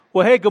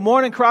Well, hey, good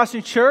morning,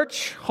 Crossing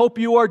Church. Hope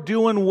you are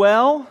doing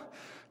well,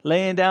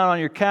 laying down on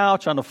your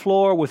couch, on the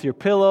floor with your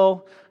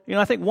pillow. You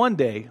know, I think one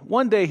day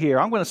here,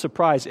 I'm going to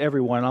surprise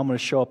everyone. I'm going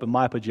to show up in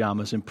my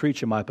pajamas and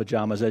preach in my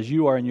pajamas as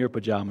you are in your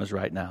pajamas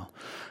right now.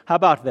 How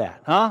about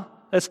that, huh?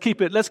 Let's keep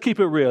it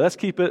real. Let's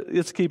keep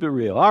it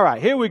real. All right,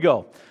 here we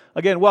go.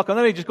 Again, welcome.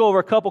 Let me just go over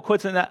a couple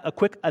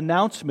quick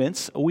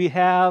announcements. We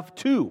have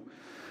two.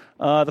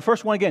 The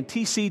first one, again,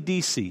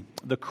 TCDC,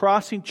 the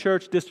Crossing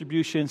Church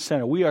Distribution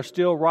Center. We are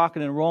still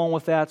rocking and rolling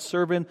with that,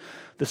 serving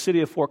the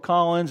city of Fort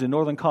Collins in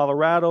northern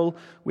Colorado.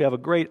 We have a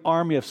great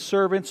army of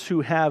servants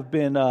who have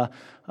been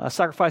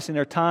sacrificing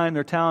their time,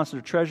 their talents,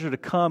 and their treasure to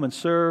come and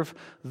serve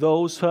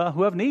those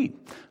who have need.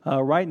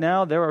 Right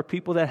now, there are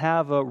people that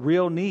have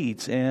real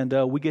needs, and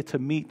we get to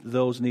meet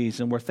those needs,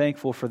 and we're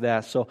thankful for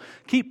that. So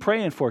keep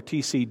praying for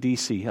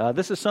TCDC.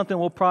 This is something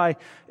we'll probably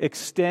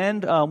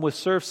extend with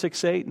Serve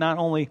 6-8, not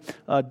only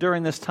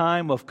during this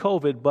time of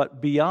COVID,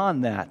 but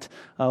beyond that.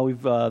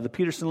 The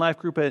Peterson Life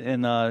Group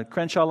and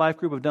Crenshaw Life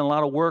Group have done a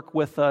lot of work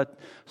with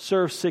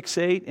Serve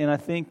 6-8, and I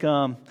think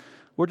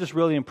we're just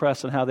really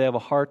impressed on how they have a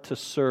heart to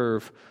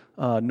serve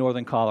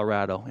northern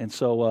Colorado. And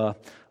so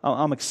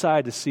I'm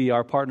excited to see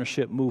our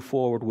partnership move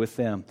forward with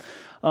them.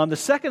 The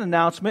second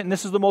announcement, and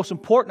this is the most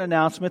important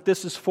announcement,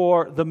 this is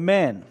for the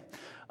men.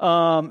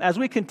 As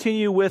we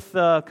continue with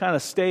kind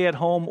of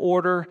stay-at-home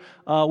order,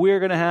 we are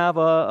going to have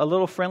a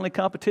little friendly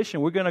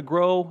competition. We're going to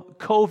grow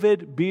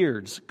COVID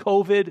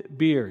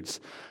beards.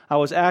 I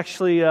was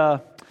actually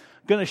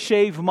going to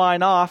shave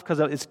mine off because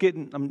it's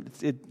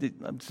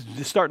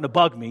just starting to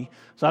bug me.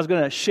 So I was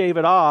going to shave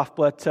it off,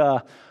 but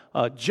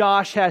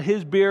Josh had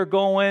his beard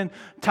going.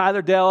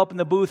 Tyler Dell up in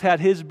the booth had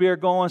his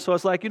beard going. So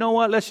it's like, you know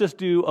what? Let's just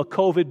do a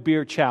COVID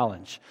beard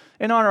challenge.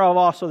 In honor of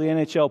also the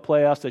NHL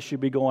playoffs that should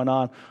be going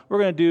on, we're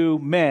going to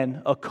do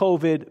men a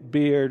COVID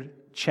beard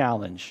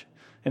challenge.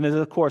 And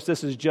of course,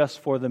 this is just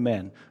for the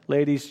men.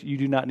 Ladies, you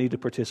do not need to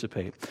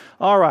participate.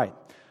 All right.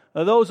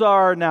 Those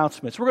are our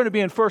announcements. We're going to be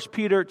in 1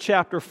 Peter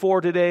chapter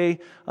 4 today,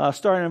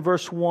 starting in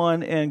verse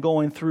 1 and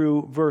going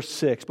through verse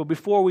 6. But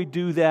before we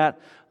do that,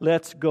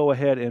 let's go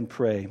ahead and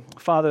pray.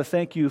 Father,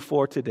 thank you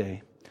for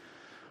today.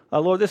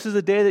 Lord, this is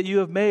a day that you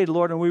have made,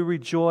 Lord, and we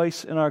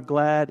rejoice and are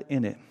glad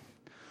in it.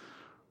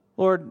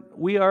 Lord,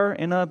 we are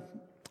in a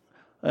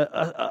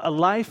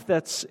life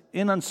that's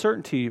in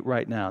uncertainty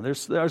right now.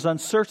 There's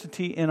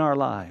uncertainty in our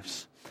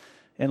lives.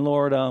 And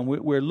Lord,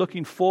 we're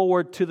looking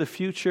forward to the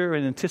future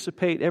and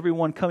anticipate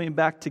everyone coming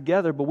back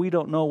together, but we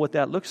don't know what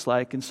that looks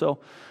like. And so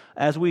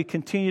as we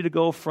continue to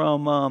go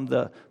from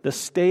the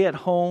stay at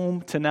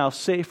home to now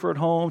safer at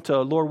home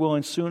to, Lord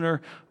willing,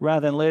 sooner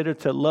rather than later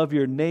to love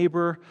your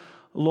neighbor,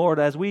 Lord,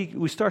 as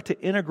we start to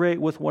integrate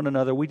with one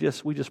another, we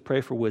just pray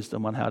for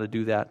wisdom on how to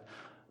do that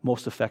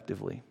most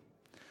effectively.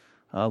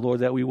 Lord,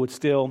 that we would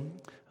still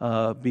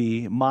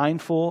be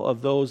mindful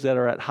of those that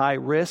are at high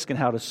risk and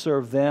how to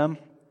serve them.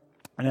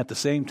 And at the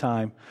same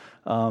time,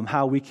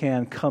 how we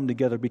can come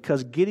together,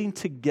 because getting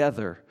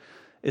together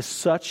is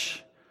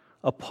such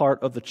a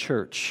part of the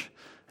church.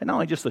 And not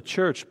only just the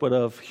church, but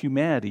of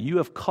humanity. You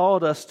have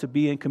called us to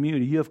be in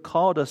community. You have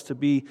called us to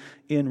be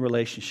in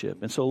relationship.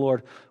 And so,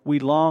 Lord, we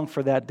long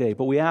for that day.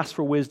 But we ask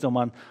for wisdom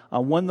on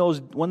when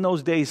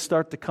those days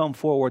start to come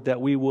forward,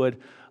 that we would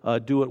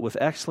do it with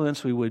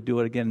excellence. We would do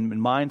it, again,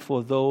 mindful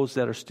of those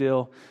that are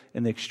still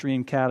in the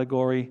extreme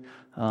category.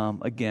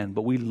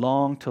 But we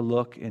long to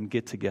look and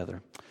get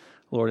together.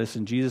 Lord, it's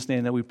in Jesus'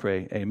 name that we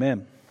pray.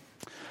 Amen.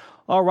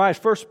 All right,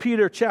 1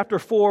 Peter chapter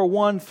 4,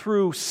 1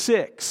 through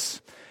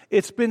 6.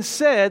 It's been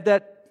said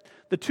that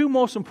the two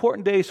most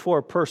important days for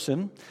a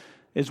person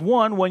is,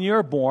 one, when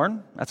you're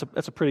born.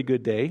 That's a pretty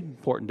good day,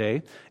 important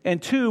day.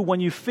 And two, when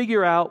you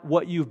figure out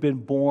what you've been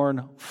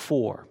born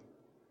for.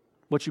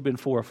 What you've been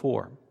for.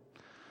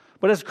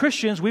 But as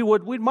Christians,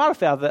 we'd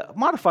modify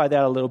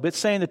that a little bit,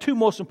 saying the two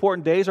most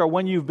important days are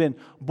when you've been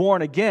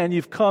born again,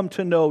 you've come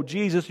to know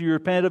Jesus, you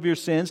repent of your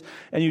sins,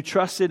 and you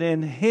trusted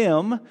in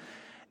Him.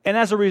 And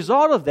as a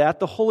result of that,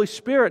 the Holy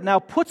Spirit now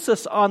puts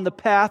us on the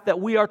path that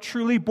we are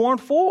truly born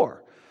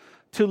for,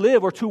 to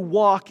live or to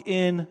walk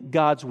in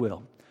God's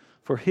will,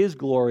 for His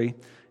glory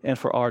and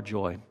for our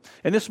joy.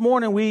 And this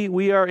morning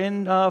we are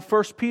in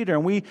 1 Peter,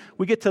 and we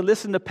get to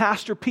listen to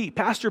Pastor Pete.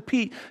 Pastor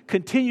Pete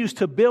continues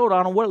to build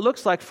on what it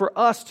looks like for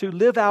us to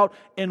live out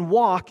and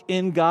walk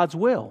in God's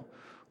will.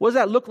 What does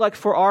that look like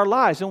for our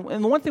lives?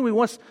 And the one thing we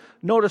want to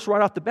notice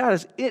right off the bat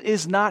is it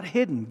is not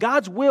hidden.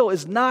 God's will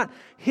is not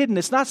hidden.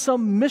 It's not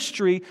some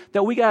mystery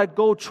that we got to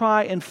go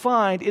try and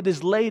find. It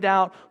is laid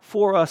out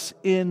for us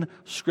in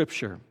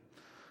Scripture.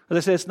 As I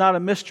say, it's not a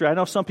mystery. I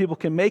know some people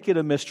can make it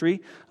a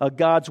mystery,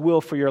 God's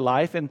will for your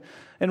life. And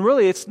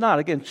really, it's not.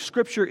 Again,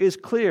 Scripture is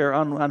clear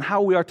on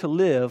how we are to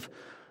live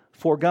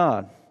for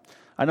God.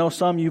 I know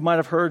you might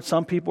have heard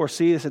some people or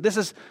see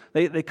this.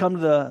 They come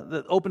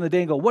to open the day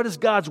and go, what is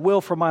God's will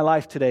for my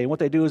life today? And what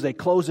they do is they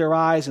close their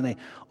eyes and they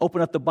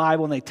open up the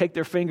Bible and they take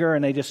their finger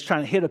and they just try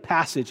to hit a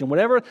passage. And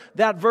whatever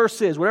that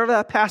verse is, whatever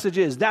that passage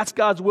is, that's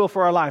God's will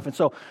for our life. And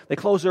so they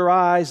close their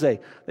eyes, they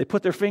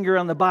put their finger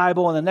on the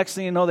Bible, and the next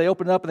thing you know, they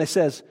open it up and it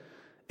says,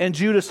 and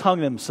Judas hung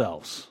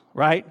themselves,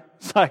 right?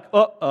 It's like,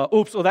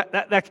 oops,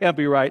 that can't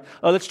be right.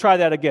 Let's try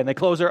that again. They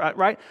close their eyes,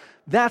 right?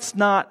 That's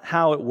not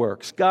how it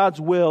works.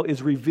 God's will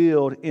is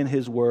revealed in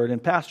His Word.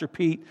 And Pastor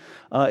Pete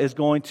is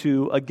going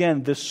to,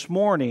 again, this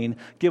morning,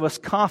 give us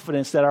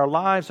confidence that our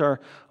lives are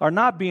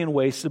not being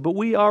wasted, but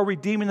we are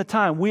redeeming the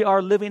time. We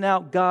are living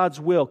out God's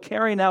will,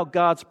 carrying out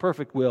God's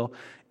perfect will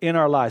in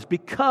our lives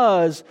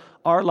because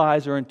our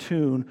lives are in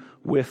tune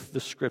with the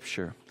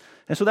Scripture.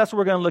 And so that's what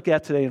we're going to look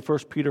at today in 1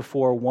 Peter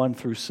 4, 1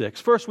 through 6.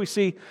 First, we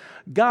see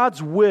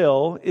God's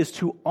will is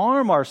to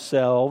arm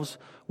ourselves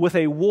with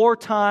a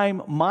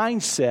wartime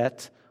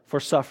mindset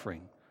for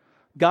suffering.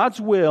 God's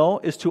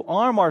will is to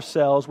arm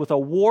ourselves with a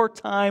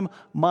wartime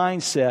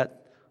mindset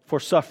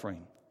for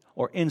suffering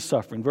or in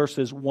suffering.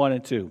 Verses 1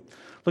 and 2.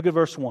 Look at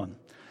verse 1.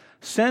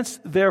 Since,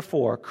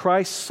 therefore,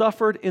 Christ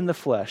suffered in the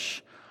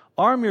flesh,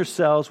 arm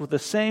yourselves with the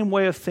same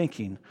way of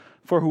thinking.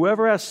 For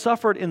whoever has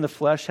suffered in the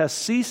flesh has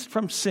ceased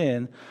from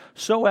sin,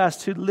 so as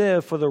to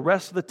live for the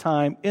rest of the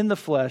time in the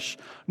flesh,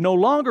 no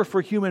longer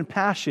for human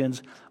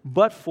passions,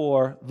 but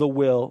for the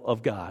will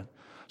of God.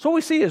 So what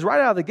we see is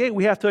right out of the gate,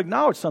 we have to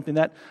acknowledge something,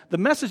 that the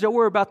message that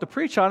we're about to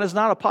preach on is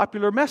not a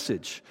popular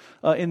message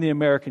in the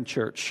American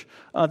church.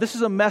 This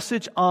is a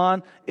message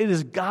on, it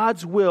is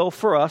God's will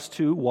for us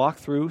to walk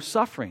through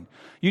suffering.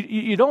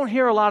 You don't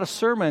hear a lot of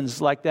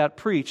sermons like that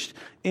preached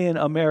in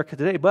America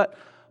today, but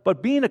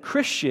being a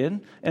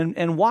Christian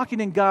and walking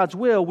in God's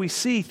will, we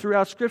see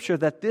throughout Scripture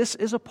that this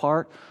is a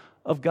part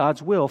of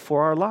God's will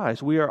for our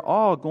lives. We are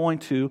all going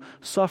to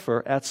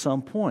suffer at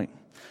some point.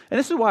 And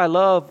this is why I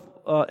love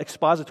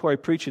expository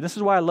preaching. This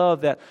is why I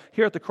love that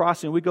here at the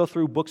Crossing we go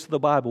through books of the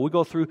Bible. We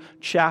go through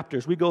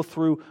chapters. We go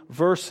through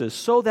verses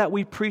so that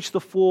we preach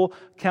the full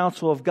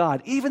counsel of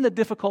God, even the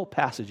difficult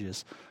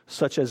passages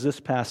such as this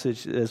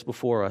passage is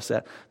before us,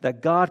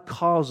 that God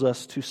calls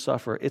us to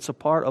suffer. It's a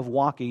part of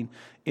walking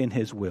in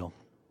His will.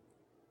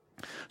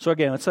 So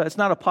again, it's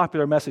not a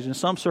popular message. In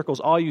some circles,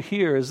 all you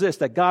hear is this,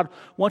 that God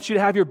wants you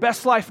to have your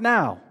best life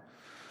now.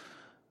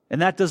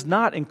 And that does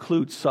not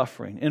include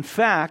suffering. In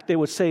fact, they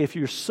would say if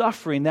you're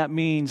suffering, that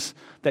means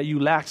that you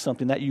lack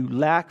something, that you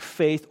lack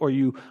faith, or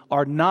you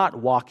are not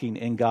walking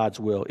in God's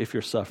will if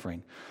you're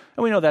suffering.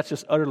 And we know that's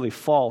just utterly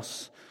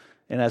false.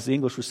 And as the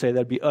English would say,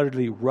 that'd be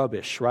utterly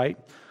rubbish, right?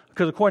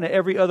 Because according to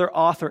every other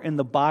author in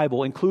the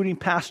Bible, including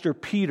Pastor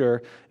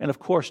Peter and of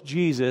course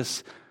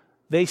Jesus,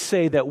 they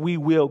say that we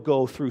will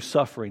go through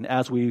suffering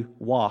as we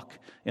walk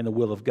in the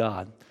will of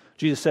God.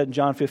 Jesus said in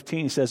John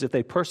 15, He says, if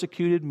they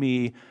persecuted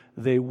me,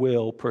 they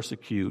will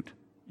persecute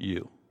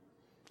you.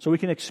 So we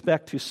can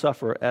expect to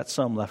suffer at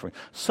some level.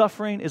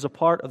 Suffering is a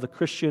part of the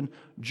Christian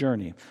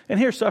journey. And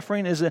here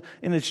suffering is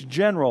in its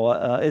general,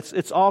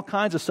 it's all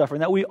kinds of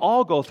suffering that we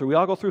all go through. We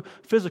all go through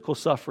physical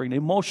suffering,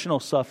 emotional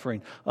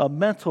suffering,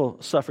 mental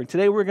suffering.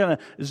 Today we're going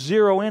to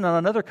zero in on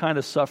another kind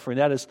of suffering,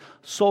 that is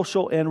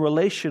social and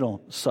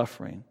relational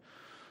suffering.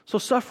 So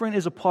suffering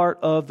is a part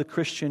of the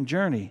Christian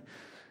journey.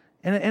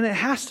 And it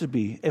has to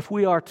be if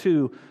we are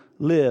to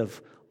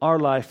live our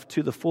life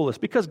to the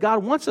fullest. Because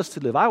God wants us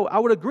to live. I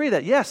would agree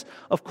that, yes,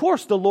 of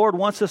course the Lord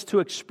wants us to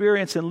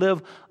experience and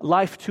live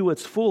life to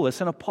its fullest.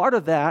 And a part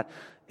of that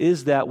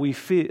is that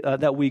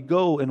we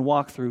go and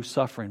walk through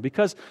suffering.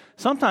 Because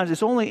sometimes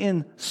it's only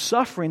in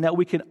suffering that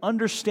we can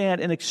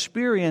understand and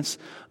experience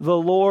the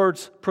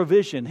Lord's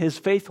provision, His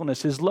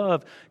faithfulness, His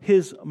love,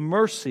 His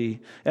mercy,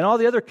 and all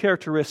the other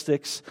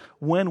characteristics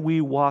when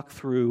we walk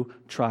through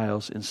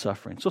trials and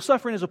suffering. So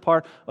suffering is a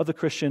part of the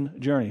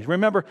Christian journey.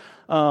 Remember,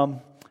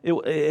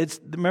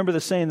 remember the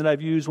saying that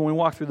I've used when we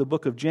walk through the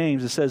book of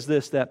James. It says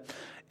this, that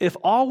if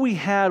all we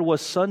had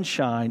was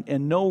sunshine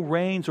and no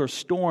rains or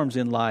storms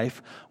in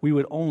life, we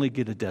would only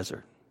get a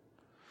desert.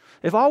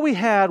 If all we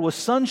had was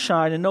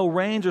sunshine and no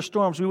rains or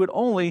storms, we would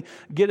only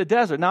get a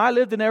desert. Now, I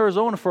lived in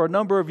Arizona for a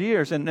number of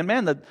years, and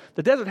man,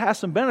 the desert has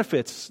some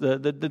benefits. The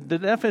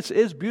benefits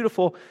is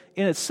beautiful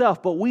in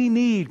itself, but we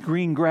need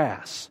green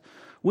grass.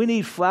 We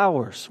need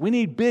flowers. We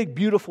need big,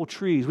 beautiful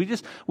trees.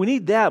 We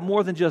need that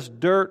more than just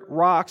dirt,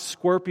 rocks,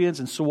 scorpions,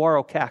 and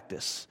saguaro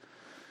cactus.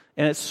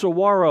 And it's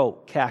saguaro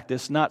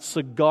cactus, not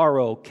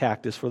saguaro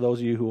cactus, for those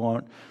of you who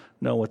don't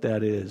know what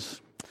that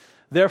is.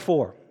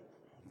 Therefore,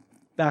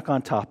 back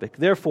on topic.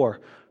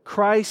 Therefore,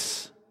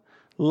 Christ's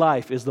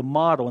life is the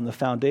model and the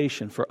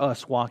foundation for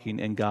us walking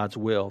in God's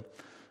will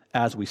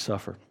as we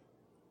suffer.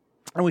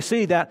 And we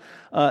see that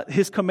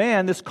His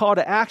command, this call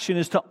to action,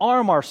 is to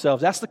arm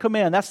ourselves. That's the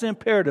command. That's the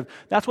imperative.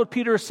 That's what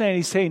Peter is saying.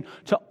 He's saying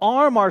to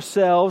arm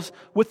ourselves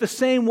with the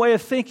same way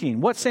of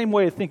thinking. What same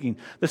way of thinking?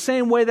 The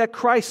same way that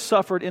Christ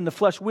suffered in the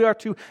flesh. We are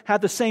to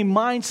have the same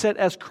mindset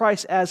as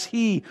Christ as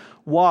He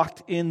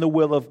walked in the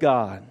will of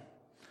God.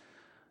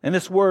 And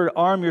this word,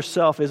 arm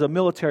yourself, is a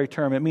military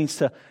term. It means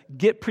to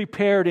get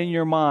prepared in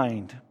your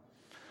mind,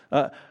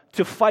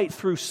 to fight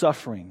through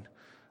suffering.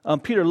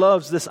 Peter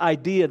loves this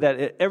idea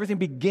that everything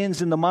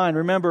begins in the mind.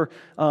 Remember,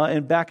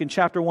 back in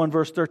chapter 1,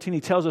 verse 13, he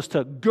tells us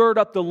to gird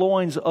up the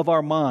loins of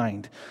our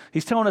mind.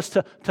 He's telling us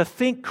to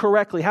think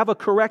correctly, have a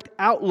correct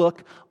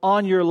outlook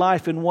on your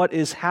life and what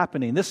is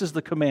happening. This is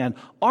the command.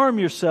 Arm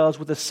yourselves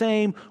with the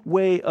same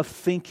way of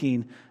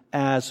thinking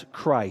as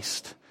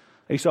Christ.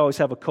 I used to always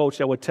have a coach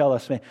that would tell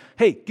us, man,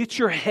 hey, get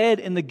your head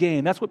in the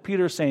game. That's what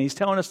Peter is saying. He's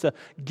telling us to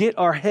get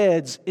our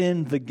heads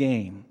in the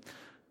game.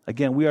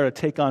 Again, we are to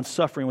take on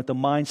suffering with the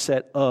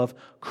mindset of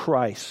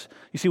Christ.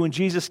 You see, when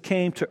Jesus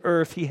came to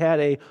earth, he had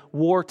a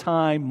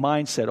wartime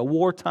mindset, a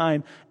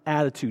wartime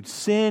attitude.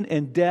 Sin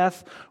and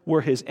death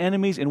were his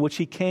enemies in which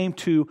he came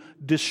to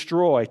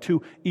destroy,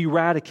 to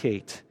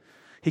eradicate.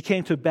 He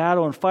came to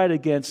battle and fight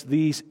against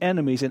these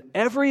enemies. And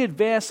every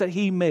advance that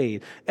he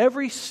made,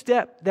 every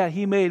step that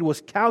he made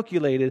was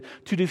calculated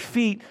to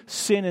defeat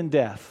sin and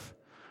death.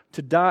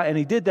 To die, and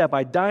he did that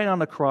by dying on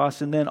the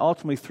cross and then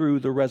ultimately through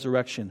the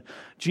resurrection.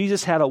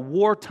 Jesus had a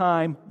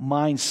wartime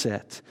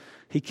mindset.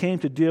 He came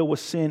to deal with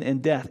sin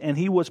and death, and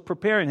he was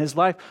preparing. His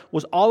life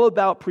was all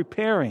about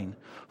preparing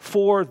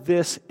for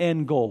this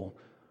end goal,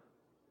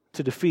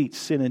 to defeat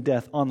sin and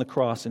death on the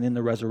cross and in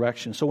the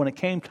resurrection. So when it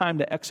came time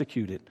to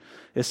execute it,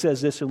 it says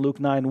this in Luke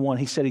 9:1.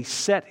 He said he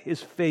set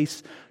his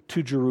face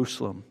to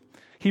Jerusalem.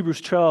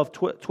 Hebrews 12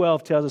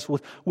 tells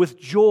us with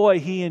joy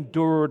he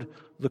endured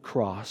the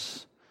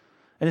cross.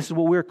 And this is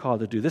what we're called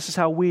to do. This is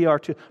how we are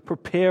to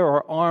prepare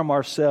or arm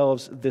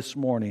ourselves this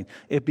morning.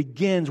 It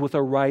begins with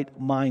a right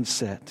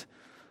mindset.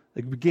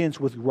 It begins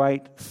with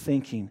right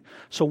thinking.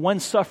 So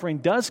when suffering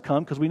does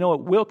come, because we know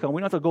it will come,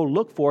 we don't have to go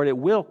look for it, it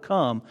will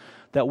come,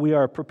 that we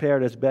are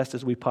prepared as best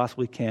as we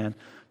possibly can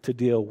to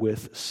deal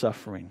with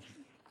suffering.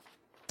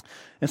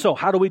 And so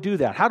how do we do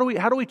that? How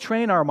do we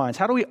train our minds?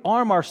 How do we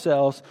arm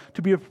ourselves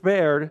to be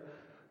prepared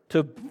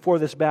for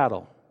this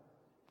battle?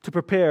 To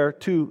prepare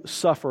to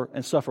suffer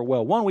and suffer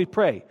well. One, we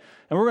pray.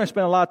 And we're going to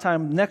spend a lot of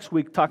time next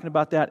week talking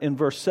about that in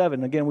verse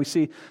 7. Again, we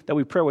see that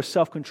we pray with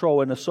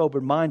self-control and a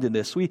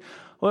sober-mindedness. We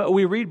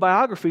read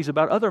biographies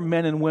about other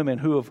men and women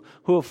who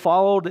have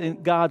followed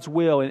in God's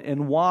will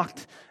and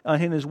walked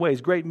in his ways.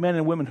 Great men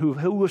and women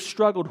who have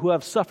struggled, who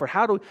have suffered.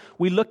 How do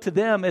we look to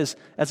them as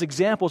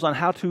examples on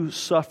how to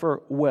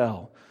suffer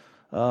well?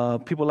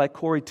 People like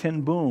Corrie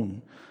ten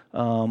Boom.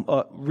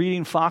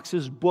 Reading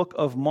Fox's Book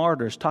of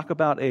Martyrs, talk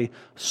about a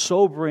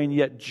sobering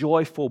yet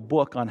joyful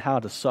book on how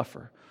to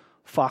suffer.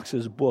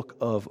 Fox's Book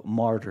of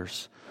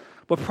Martyrs.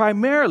 But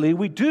primarily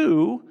we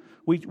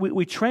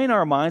train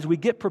our minds, we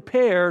get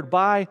prepared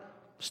by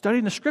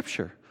studying the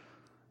Scripture.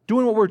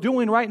 Doing what we're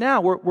doing right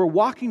now. We're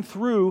walking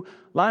through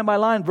line by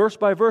line, verse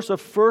by verse of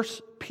 1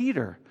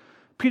 Peter.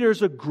 Peter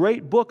is a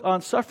great book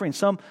on suffering.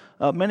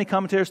 Many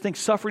commentators think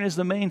suffering is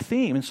the main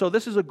theme. And so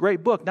this is a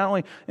great book, not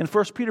only in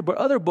 1 Peter, but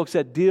other books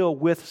that deal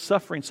with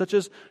suffering, such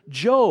as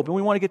Job. And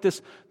we want to get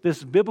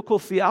this biblical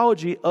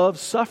theology of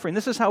suffering.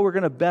 This is how we're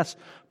going to best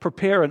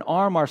prepare and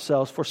arm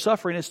ourselves for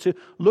suffering, is to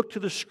look to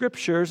the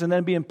Scriptures and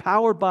then be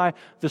empowered by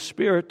the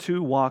Spirit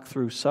to walk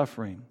through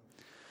suffering.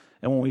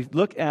 And when we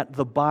look at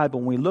the Bible,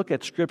 when we look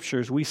at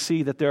Scriptures, we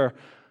see that there are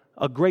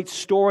a great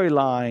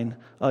storyline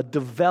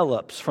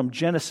develops from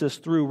Genesis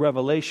through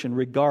Revelation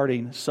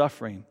regarding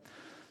suffering.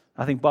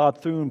 I think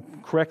Bob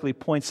Thune correctly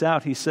points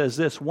out, he says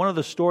this, one of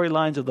the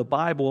storylines of the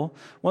Bible,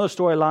 one of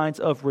the storylines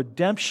of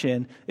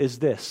redemption is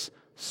this: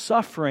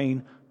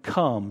 suffering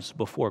comes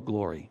before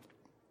glory.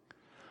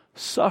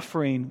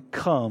 Suffering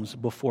comes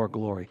before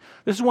glory.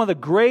 This is one of the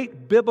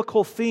great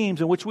biblical themes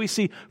in which we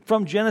see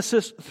from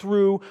Genesis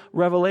through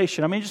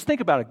Revelation. I mean, just think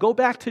about it. Go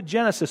back to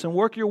Genesis and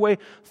work your way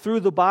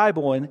through the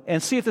Bible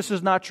and see if this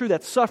is not true,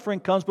 that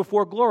suffering comes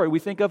before glory. We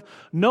think of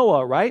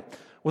Noah, right?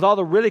 With all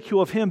the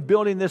ridicule of him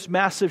building this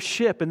massive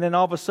ship, and then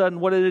all of a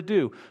sudden, what did it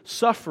do?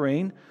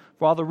 Suffering,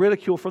 for all the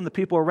ridicule from the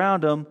people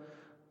around him,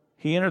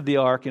 he entered the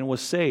ark and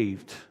was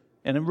saved.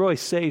 And it really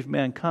saved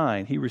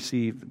mankind. He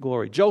received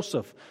glory.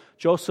 Joseph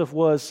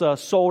was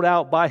sold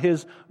out by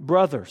his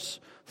brothers,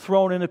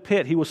 thrown in a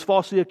pit. He was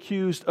falsely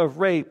accused of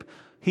rape.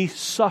 He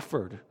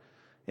suffered.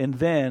 And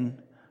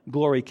then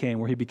glory came,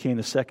 where he became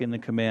the second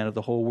in command of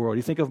the whole world.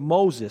 You think of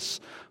Moses.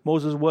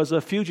 Moses was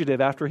a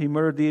fugitive after he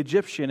murdered the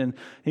Egyptian, and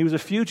he was a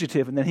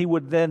fugitive, and then he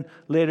would then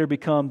later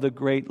become the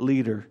great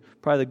leader,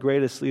 probably the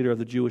greatest leader of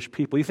the Jewish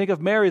people. You think of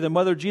Mary, the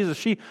mother of Jesus.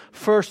 She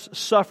first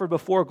suffered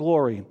before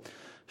glory.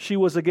 She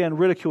was again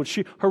ridiculed.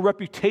 Her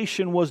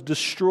reputation was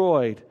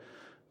destroyed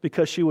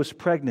because she was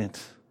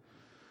pregnant.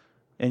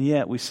 And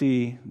yet we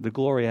see the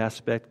glory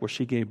aspect where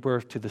she gave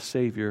birth to the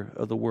Savior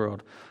of the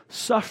world.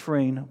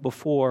 Suffering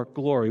before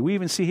glory. We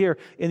even see here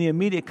in the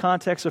immediate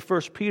context of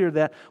 1 Peter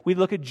that we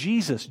look at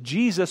Jesus.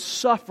 Jesus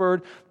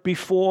suffered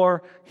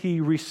before he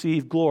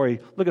received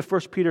glory. Look at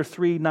 1 Peter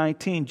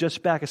 3:19.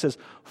 Just back it says,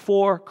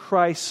 "For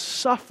Christ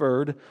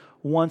suffered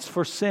once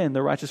for sin,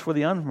 the righteous for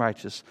the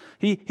unrighteous."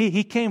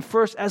 He came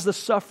first as the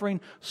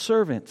suffering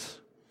servant.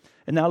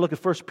 And now look at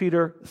 1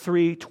 Peter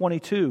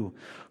 3:22.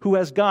 Who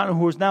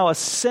is now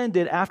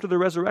ascended after the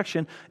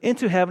resurrection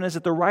into heaven, is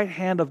at the right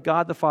hand of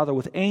God the Father,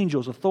 with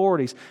angels,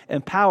 authorities,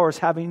 and powers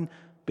having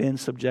been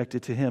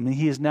subjected to him. And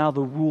he is now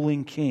the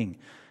ruling king.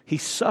 He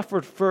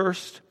suffered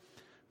first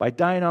by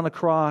dying on the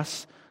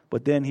cross,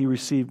 but then he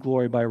received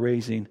glory by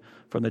raising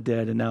from the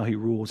dead, and now he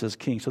rules as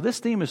king. So this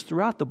theme is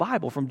throughout the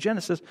Bible, from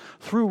Genesis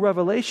through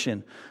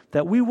Revelation,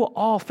 that we will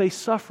all face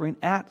suffering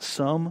at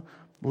some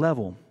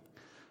level.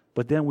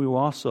 But then we will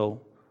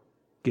also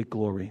get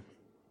glory.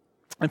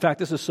 In fact,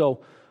 this is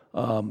so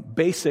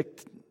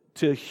basic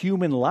to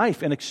human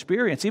life and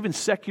experience. Even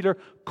secular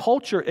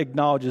culture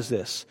acknowledges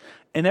this.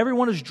 And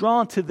everyone is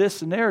drawn to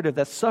this narrative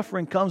that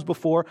suffering comes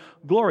before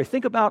glory.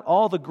 Think about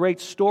all the great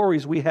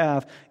stories we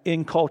have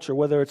in culture,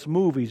 whether it's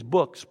movies,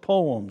 books,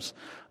 poems,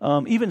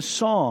 even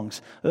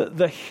songs.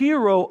 The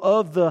hero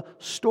of the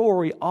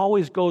story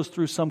always goes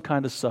through some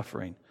kind of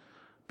suffering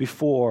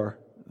before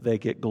they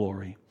get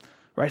glory.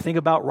 Right? Think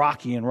about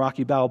Rocky and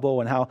Rocky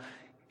Balboa and how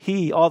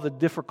all the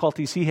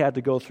difficulties he had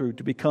to go through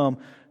to become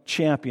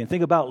champion.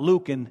 Think about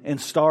Luke in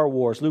Star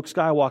Wars, Luke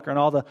Skywalker, and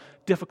all the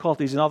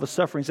difficulties and all the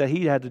sufferings that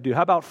he had to do.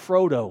 How about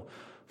Frodo?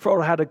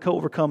 Frodo had to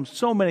overcome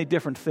so many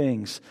different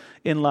things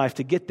in life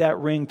to get that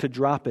ring, to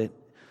drop it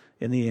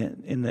in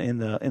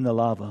the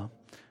lava.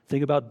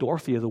 Think about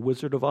Dorothy of the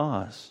Wizard of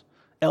Oz,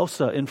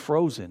 Elsa in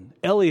Frozen,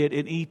 Elliot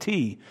in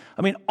E.T.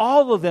 I mean,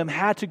 all of them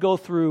had to go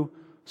through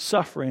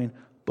suffering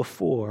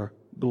before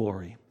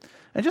glory.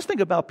 And just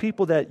think about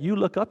people that you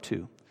look up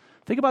to.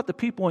 Think about the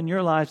people in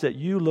your lives that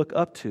you look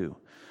up to.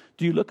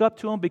 Do you look up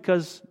to them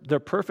because they're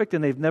perfect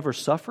and they've never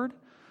suffered?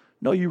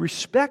 No, you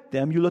respect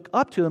them. You look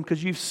up to them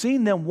because you've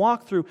seen them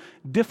walk through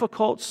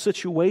difficult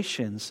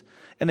situations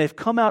and they've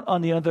come out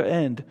on the other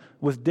end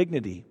with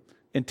dignity,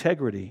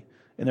 integrity,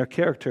 and their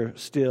character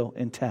still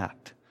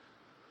intact.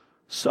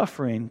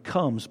 Suffering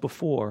comes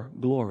before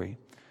glory.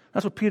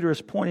 That's what Peter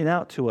is pointing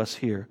out to us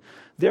here.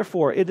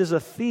 Therefore, it is a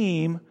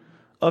theme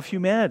of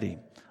humanity,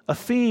 a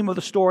theme of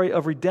the story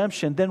of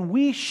redemption. Then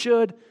we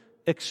should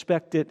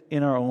expect it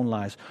in our own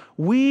lives.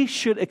 We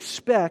should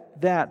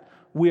expect that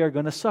we are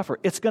going to suffer.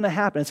 It's going to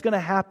happen. It's going to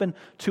happen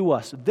to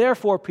us.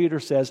 Therefore, Peter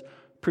says,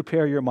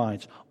 prepare your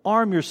minds,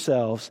 arm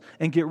yourselves,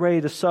 and get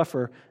ready to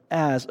suffer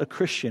as a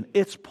Christian.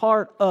 It's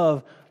part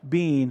of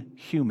being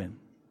human.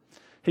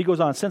 He goes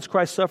on, since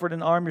Christ suffered,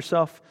 and arm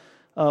yourself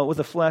with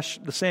the flesh,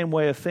 the same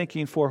way of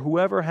thinking, for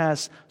whoever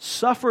has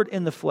suffered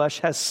in the flesh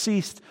has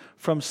ceased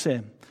from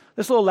sin.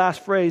 This little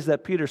last phrase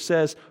that Peter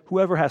says,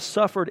 whoever has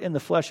suffered in the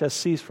flesh has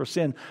ceased from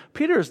sin.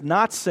 Peter is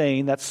not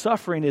saying that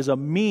suffering is a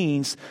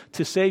means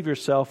to save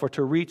yourself or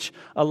to reach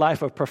a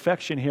life of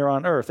perfection here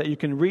on earth, that you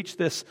can reach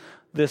this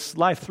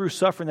life through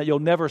suffering, that you'll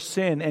never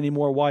sin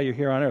anymore while you're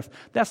here on earth.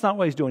 That's not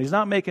what he's doing. He's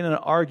not making an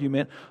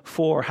argument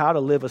for how to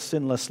live a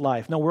sinless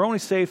life. No, we're only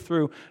saved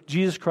through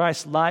Jesus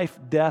Christ's life,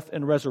 death,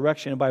 and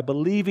resurrection, and by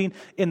believing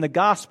in the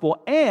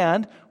gospel,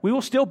 and we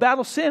will still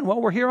battle sin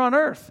while we're here on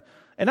earth.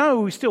 And not only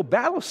will we still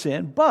battle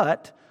sin,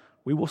 but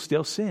we will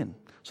still sin.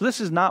 So this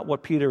is not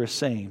what Peter is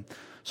saying.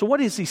 So what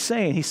is he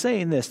saying? He's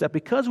saying this, that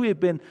because we have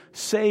been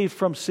saved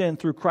from sin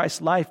through Christ's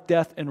life,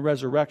 death, and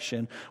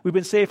resurrection, we've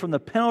been saved from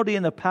the penalty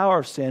and the power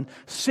of sin.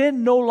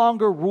 Sin no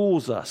longer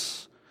rules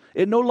us.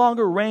 It no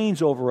longer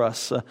reigns over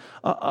us.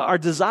 Our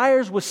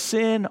desires with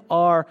sin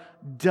are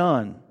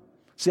done.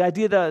 It's the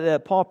idea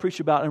that Paul preached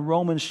about in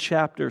Romans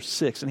chapter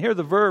 6. And here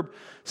the verb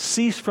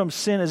cease from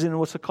sin is in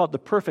what's called the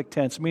perfect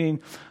tense, meaning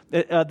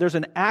there's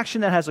an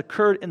action that has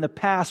occurred in the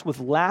past with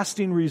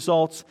lasting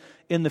results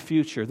in the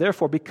future.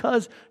 Therefore,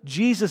 because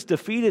Jesus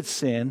defeated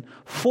sin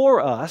for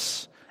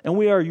us and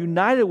we are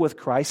united with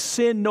Christ,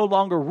 sin no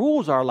longer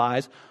rules our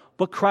lives,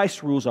 but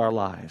Christ rules our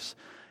lives.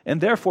 And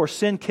therefore,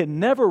 sin can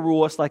never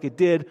rule us like it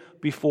did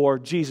before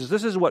Jesus.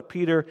 This is what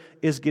Peter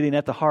is getting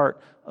at the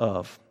heart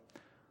of.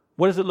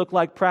 What does it look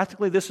like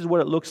practically? This is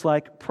what it looks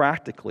like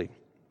practically.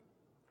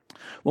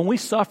 When we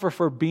suffer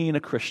for being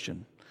a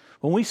Christian,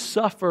 when we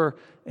suffer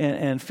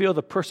and feel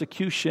the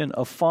persecution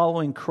of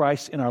following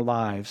Christ in our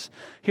lives,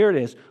 here it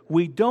is.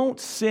 We don't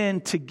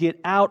sin to get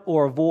out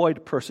or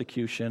avoid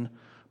persecution,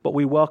 but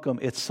we welcome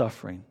its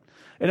suffering.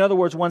 In other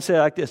words, one say it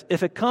like this: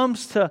 if it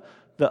comes to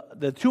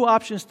the two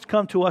options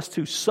come to us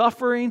to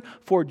suffering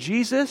for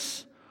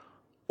Jesus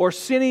or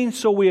sinning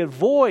so we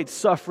avoid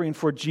suffering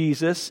for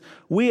Jesus,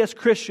 we as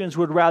Christians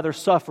would rather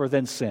suffer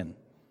than sin.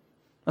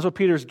 That's what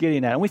Peter's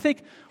getting at. And we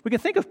can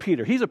think of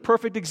Peter. He's a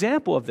perfect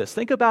example of this.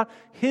 Think about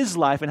his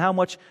life and how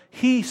much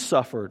he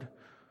suffered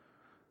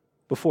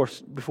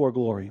before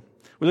glory.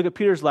 We look at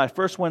Peter's life.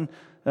 First, when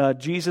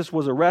Jesus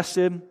was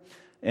arrested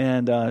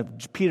and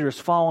Peter's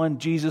following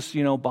Jesus,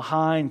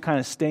 behind, kind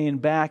of staying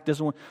back,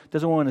 doesn't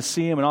want to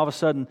see him, and all of a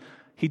sudden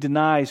he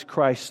denies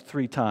Christ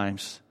 3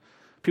 times.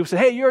 People say,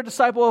 hey, you're a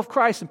disciple of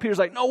Christ. And Peter's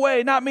like, no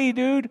way, not me,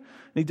 dude. And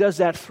he does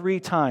that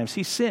 3 times.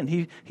 He sinned.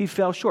 He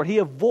fell short. He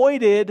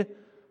avoided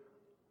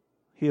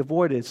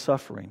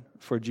suffering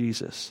for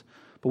Jesus.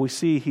 But we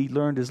see he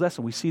learned his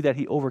lesson. We see that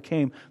he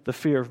overcame the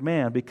fear of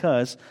man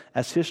because,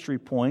 as history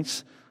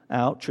points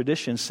out,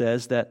 tradition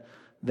says that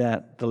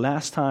the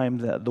last time,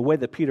 the way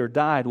that Peter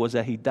died was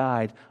that he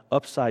died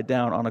upside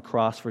down on a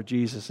cross for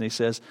Jesus. And he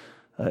says,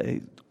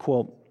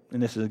 quote,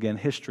 and this is again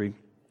history,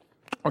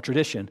 or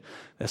tradition,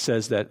 that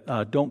says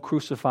that don't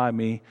crucify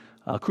me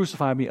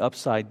Crucify me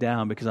upside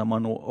down because I'm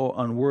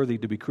unworthy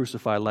to be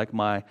crucified like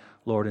my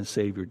Lord and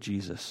Savior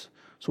Jesus.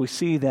 So we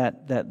see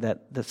that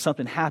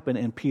something happened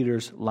in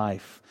Peter's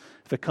life.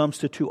 If it comes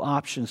to two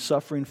options,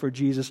 suffering for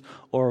Jesus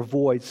or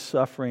avoid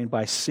suffering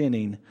by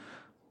sinning,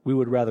 we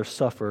would rather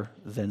suffer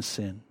than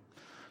sin.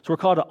 So we're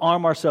called to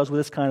arm ourselves with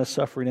this kind of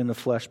suffering in the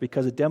flesh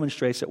because it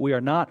demonstrates that we are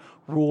not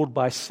ruled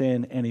by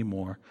sin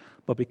anymore,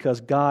 but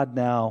because God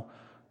now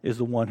is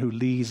the one who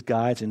leads,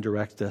 guides, and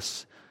directs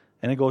us.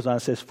 And it goes on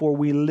and says, for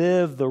we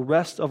live the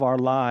rest of our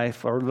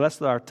life, or the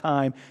rest of our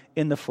time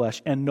in the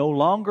flesh, and no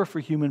longer for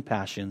human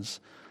passions,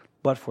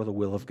 but for the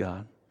will of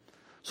God.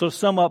 So to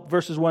sum up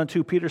verses 1 and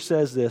 2, Peter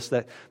says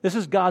that this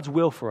is God's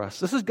will for us.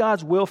 This is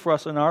God's will for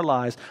us in our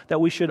lives, that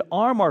we should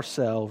arm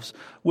ourselves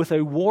with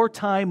a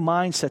wartime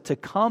mindset to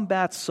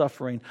combat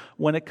suffering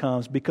when it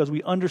comes, because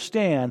we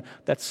understand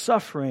that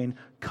suffering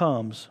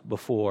comes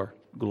before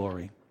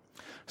glory.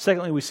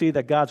 Secondly, we see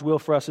that God's will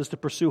for us is to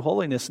pursue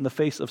holiness in the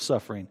face of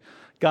suffering.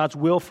 God's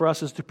will for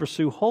us is to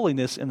pursue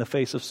holiness in the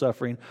face of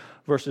suffering,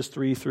 verses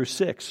 3 through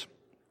 6.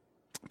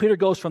 Peter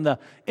goes from the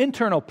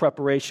internal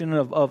preparation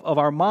of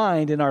our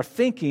mind and our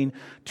thinking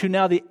to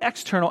now the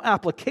external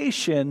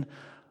application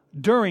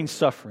during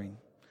suffering.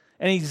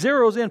 And he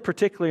zeroes in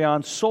particularly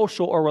on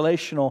social or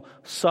relational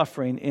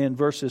suffering in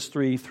verses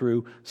 3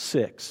 through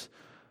 6.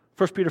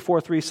 1 Peter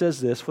 4:3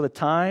 says this, for the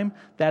time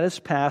that is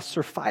past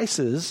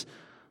suffices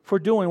for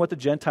doing what the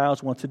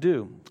Gentiles want to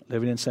do,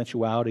 living in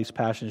sensualities,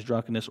 passions,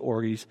 drunkenness,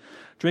 orgies,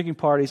 drinking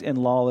parties, and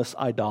lawless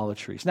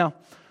idolatries. Now,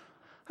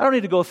 I don't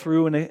need to go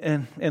through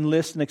and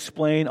list and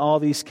explain all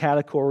these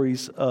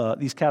categories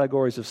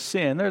of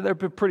sin. They're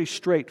pretty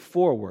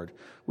straightforward.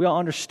 We all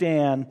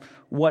understand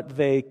what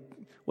they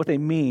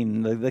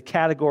mean, the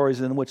categories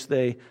in which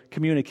they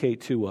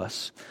communicate to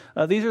us.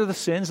 These are the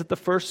sins that the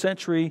first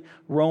century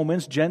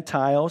Romans,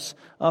 Gentiles,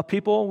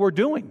 people were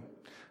doing.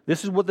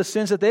 This is what the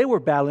sins that they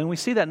were battling. We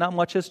see that not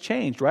much has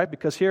changed, right?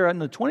 Because here in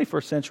the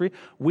 21st century,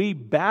 we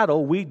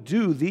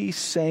do these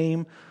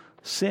same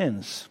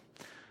sins.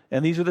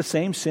 And these are the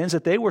same sins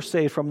that they were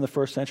saved from in the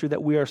first century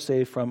that we are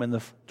saved from in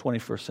the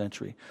 21st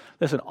century.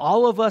 Listen,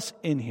 all of us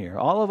in here,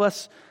 all of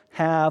us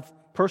have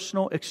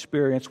personal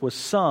experience with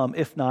some,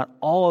 if not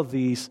all of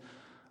these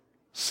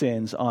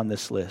sins on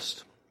this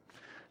list.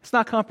 It's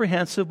not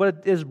comprehensive, but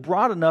it is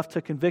broad enough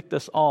to convict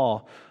us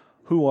all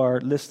who are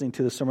listening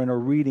to the sermon or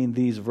reading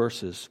these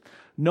verses.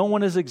 No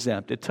one is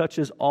exempt. It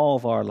touches all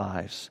of our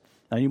lives.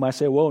 Now you might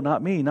say, "Whoa,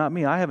 not me.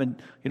 I haven't,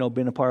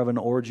 been a part of an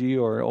orgy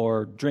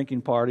or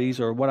drinking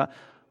parties or what."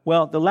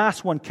 Well, the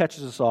last one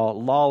catches us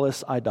all: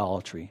 lawless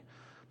idolatry,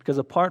 because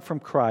apart from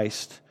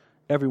Christ,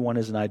 everyone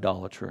is an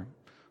idolater.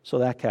 So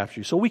that captures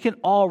you. So we can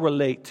all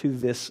relate to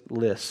this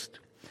list.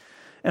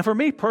 And for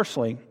me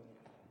personally,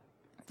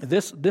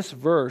 this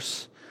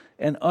verse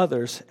and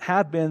others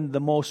have been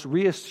the most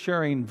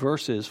reassuring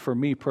verses for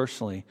me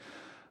personally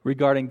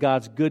regarding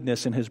God's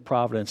goodness and His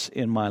providence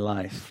in my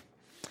life.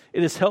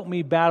 It has helped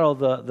me battle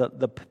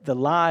the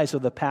lies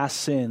of the past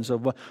sins,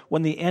 of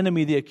when the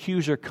enemy, the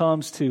accuser,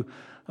 comes to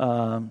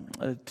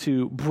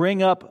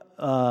bring up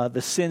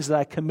the sins that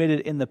I committed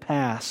in the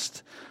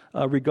past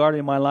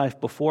regarding my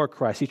life before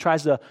Christ. He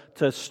tries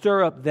to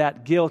stir up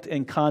that guilt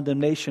and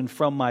condemnation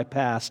from my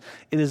past.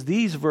 It is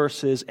these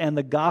verses and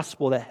the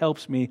gospel that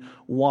helps me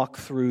walk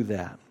through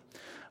that.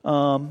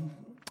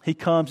 He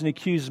comes and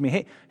accuses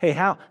me. Hey,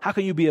 how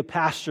can you be a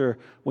pastor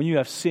when you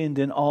have sinned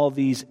in all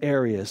these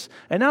areas?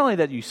 And not only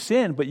that you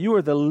sinned, but you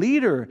were the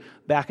leader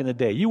back in the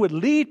day. You would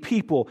lead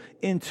people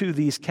into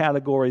these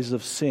categories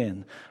of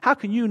sin. How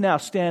can you now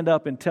stand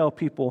up and tell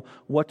people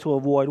what to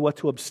avoid, what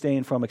to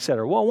abstain from,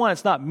 etc.? Well, one,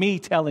 it's not me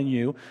telling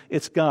you,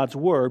 it's God's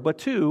word. But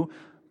two,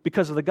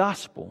 because of the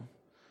gospel.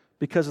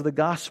 Because of the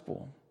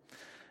gospel.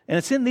 And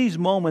it's in these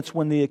moments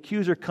when the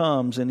accuser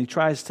comes and he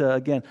tries to,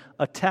 again,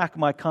 attack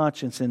my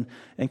conscience and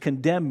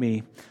condemn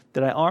me,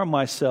 that I arm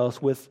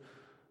myself with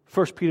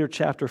 1 Peter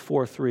chapter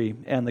 4:3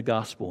 and the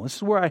gospel. This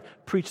is where I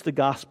preach the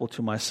gospel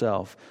to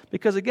myself.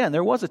 Because again,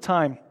 there was a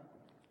time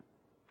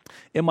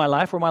in my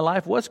life where my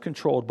life was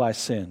controlled by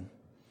sin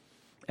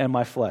and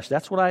my flesh.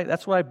 That's what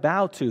I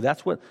bowed to.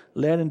 That's what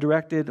led and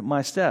directed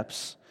my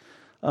steps.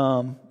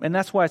 And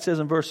that's why it says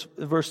in verse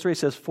 3, it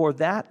says, "For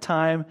that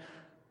time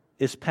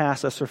is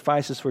past that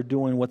suffices for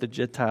doing what the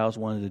Gentiles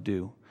wanted to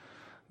do."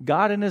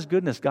 God in His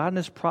goodness, God in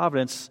His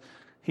providence,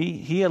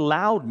 He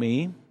allowed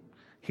me.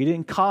 He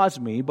didn't cause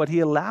me, but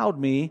He allowed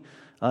me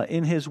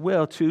in His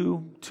will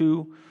to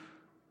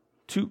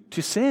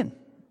sin.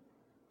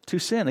 To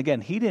sin.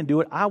 Again, He didn't do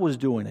it. I was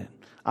doing it.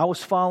 I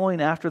was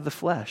following after the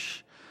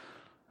flesh.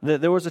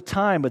 There was a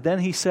time, but then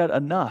He said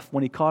enough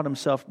when He called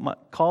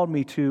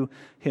me to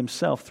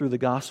Himself through the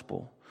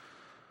gospel.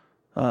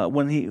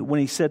 When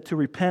he said to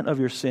repent of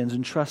your sins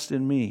and trust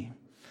in me.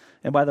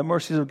 And by the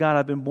mercies of God,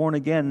 I've been born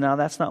again. Now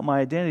that's not my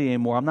identity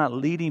anymore. I'm not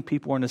leading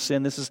people into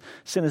sin.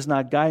 Sin is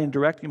not guiding and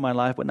directing my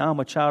life, but now I'm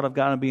a child of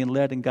God and being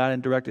led and guided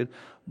and directed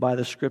by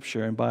the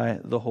Scripture and by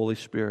the Holy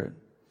Spirit.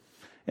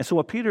 And so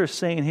what Peter is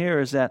saying here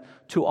is that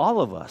to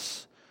all of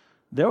us,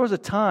 There was a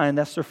time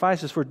that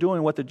suffices for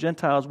doing what the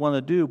Gentiles want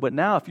to do, but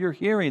now if you're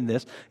hearing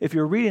this, if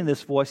you're reading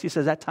this voice, he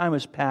says that time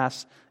is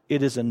past.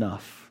 It is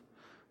enough.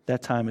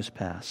 That time is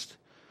past.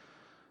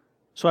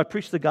 So I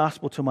preach the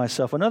gospel to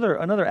myself.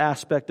 Another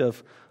aspect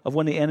of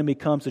when the enemy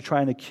comes to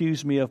try and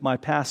accuse me of my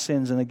past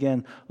sins and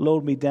again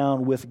load me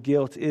down with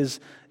guilt is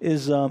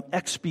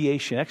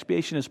expiation.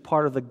 Expiation is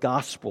part of the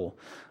gospel.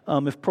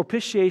 If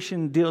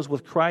propitiation deals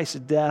with Christ's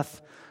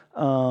death,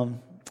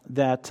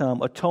 that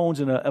atones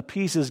and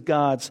appeases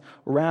God's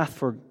wrath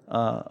for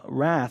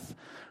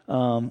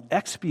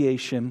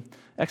expiation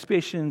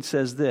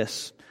says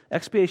this.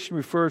 Expiation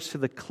refers to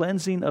the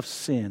cleansing of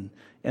sin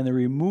and the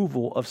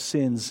removal of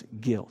sin's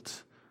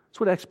guilt. That's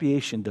what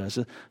expiation does.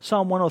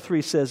 Psalm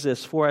 103 says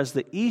this, "For as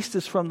the east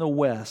is from the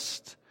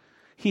west,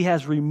 he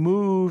has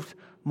removed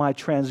my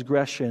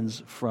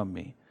transgressions from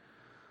me."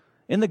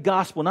 In the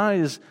gospel, not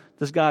only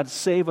does God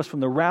save us from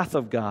the wrath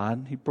of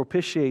God, he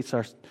propitiates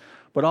our,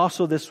 but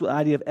also this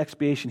idea of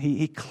expiation.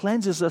 He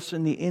cleanses us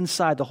in the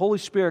inside. The Holy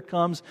Spirit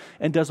comes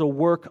and does a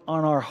work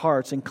on our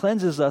hearts and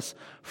cleanses us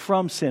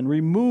from sin,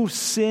 removes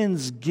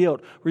sin's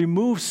guilt,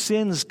 removes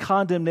sin's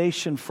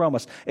condemnation from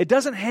us. It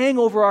doesn't hang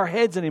over our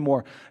heads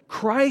anymore.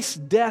 Christ's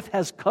death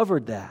has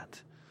covered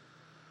that.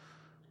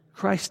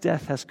 Christ's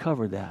death has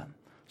covered that.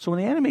 So when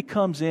the enemy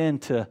comes in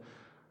to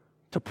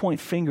point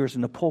fingers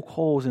and to poke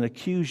holes and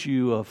accuse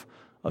you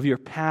of your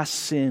past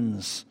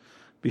sins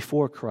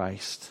before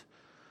Christ,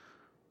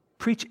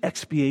 preach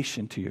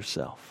expiation to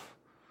yourself.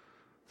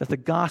 That the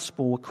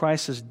gospel, what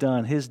Christ has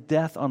done, his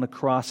death on the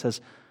cross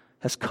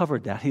has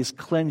covered that. He's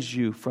cleansed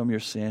you from your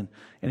sin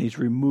and he's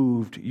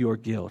removed your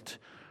guilt.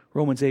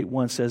 Romans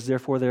 8:1 says,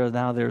 "Therefore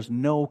there's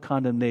no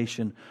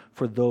condemnation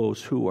for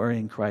those who are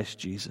in Christ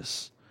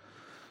Jesus."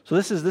 So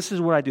this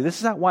is what I do.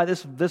 This is why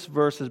this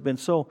verse has been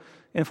so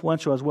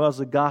influential as well as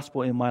the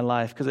gospel in my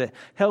life, because it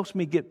helps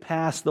me get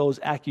past those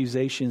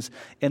accusations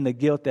and the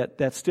guilt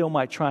that still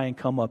might try and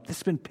come up. This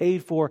has been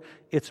paid for.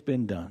 It's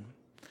been done.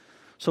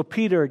 So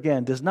Peter,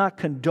 again, does not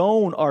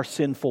condone our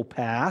sinful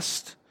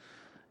past,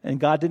 and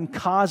God didn't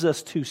cause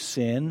us to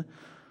sin.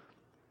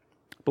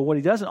 But what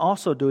he doesn't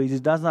also do is he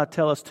does not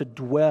tell us to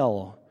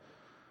dwell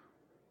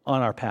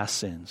on our past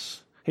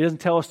sins. He doesn't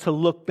tell us to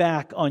look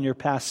back on your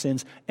past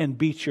sins and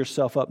beat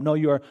yourself up. No,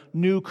 you're a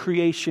new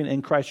creation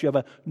in Christ. You have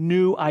a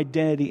new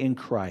identity in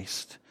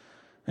Christ.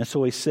 And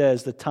so he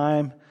says the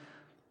time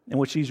in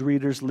which these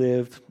readers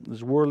lived,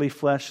 these worldly,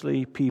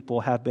 fleshly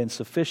people have been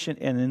sufficient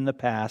and in the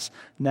past.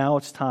 Now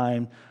it's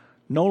time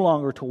no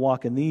longer to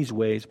walk in these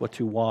ways, but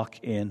to walk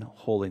in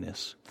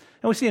holiness.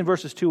 And we see in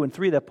verses 2 and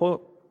 3 that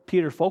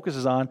Peter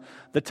focuses on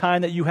the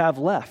time that you have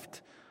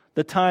left.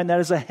 The time that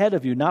is ahead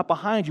of you, not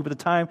behind you, but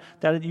the time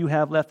that you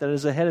have left that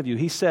is ahead of you.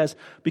 He says,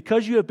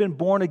 because you have been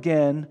born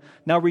again,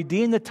 now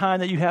redeem the time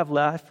that you have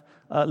left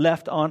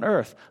on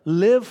earth.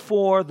 Live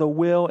for the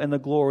will and the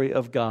glory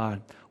of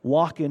God.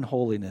 Walk in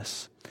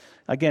holiness.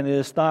 Again, it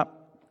is thought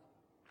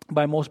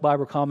by most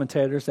Bible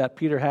commentators that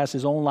Peter has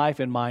his own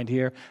life in mind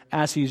here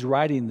as he's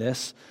writing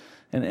this.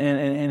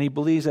 And he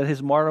believes that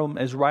his martyrdom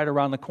is right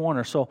around the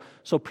corner. So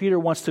Peter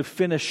wants to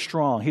finish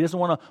strong. He doesn't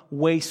want to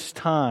waste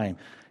time.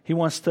 He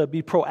wants to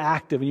be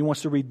proactive and he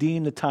wants to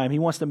redeem the time. He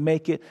wants to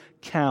make it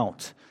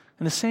count.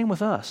 And the same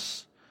with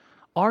us.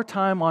 Our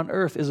time on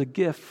earth is a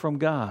gift from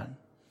God.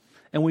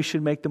 And we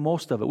should make the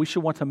most of it. We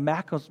should want to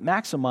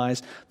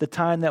maximize the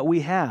time that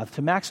we have,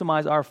 to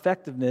maximize our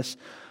effectiveness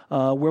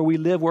where we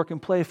live, work,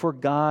 and play for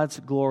God's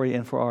glory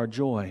and for our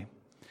joy.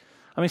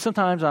 I mean,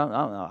 sometimes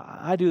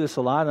I do this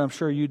a lot, and I'm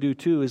sure you do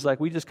too, is like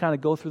we just kind of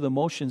go through the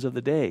motions of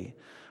the day.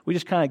 We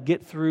just kind of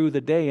get through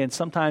the day, and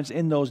sometimes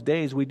in those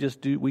days we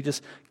just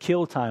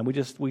kill time. We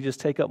just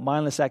take up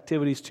mindless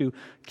activities to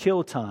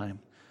kill time.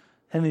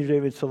 Henry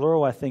David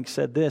Thoreau, I think,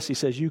 said this. He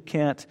says, "You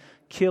can't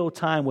kill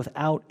time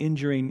without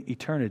injuring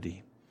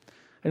eternity."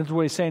 And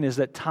what he's saying is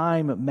that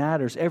time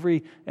matters.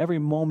 Every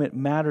moment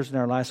matters in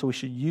our lives, so we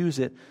should use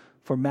it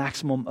for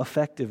maximum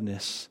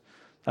effectiveness.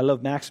 I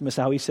love Maximus,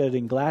 how he said it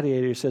in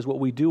Gladiator. He says, what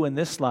we do in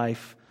this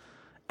life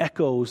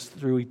echoes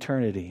through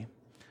eternity.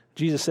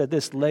 Jesus said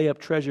this, lay up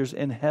treasures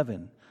in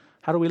heaven.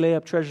 How do we lay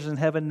up treasures in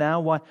heaven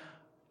now? Why?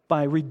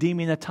 By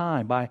redeeming the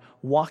time, by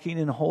walking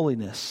in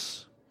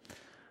holiness.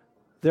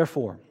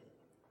 Therefore,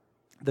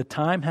 the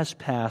time has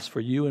passed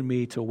for you and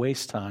me to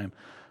waste time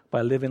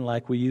by living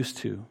like we used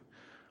to.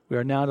 We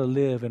are now to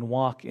live and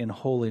walk in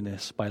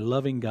holiness by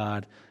loving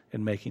God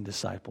and making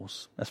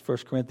disciples. As 1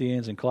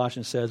 Corinthians and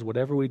Colossians says,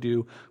 whatever we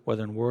do,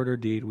 whether in word or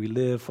deed, we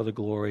live for the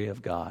glory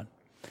of God.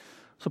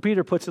 So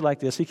Peter puts it like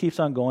this. He keeps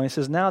on going. He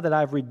says, now that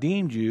I've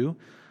redeemed you,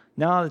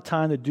 now is the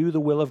time to do the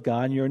will of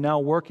God, and you're now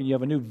working, you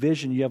have a new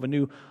vision, you have a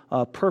new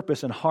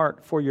purpose and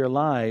heart for your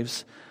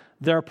lives,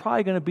 there's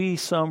probably going to be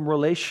some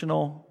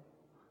relational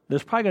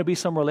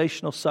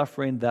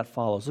suffering that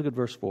follows. Look at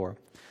verse 4.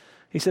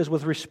 He says,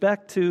 with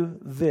respect to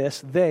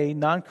this, they,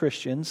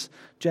 non-Christians,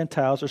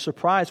 Gentiles, are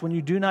surprised when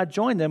you do not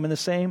join them in the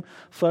same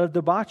flood of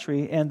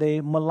debauchery, and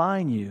they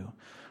malign you.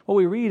 What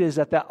we read is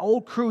that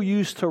old crew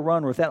used to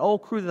run with, that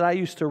old crew that I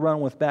used to run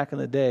with back in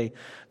the day,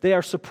 they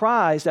are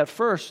surprised at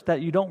first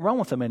that you don't run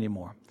with them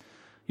anymore.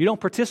 You don't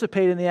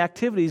participate in the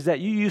activities that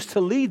you used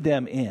to lead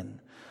them in.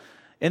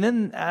 And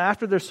then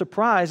after they're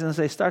surprised and as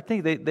they start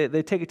thinking,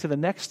 they take it to the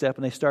next step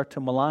and they start to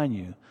malign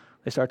you.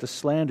 They start to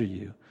slander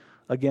you.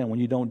 Again, when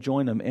you don't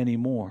join them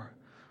anymore.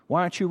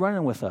 Why aren't you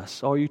running with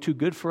us? Oh, are you too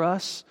good for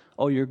us?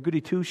 Oh, you're goody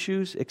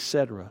two-shoes,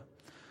 etc.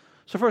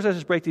 So first, let's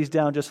just break these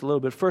down just a little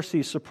bit. First,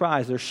 he's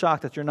surprised. They're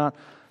shocked that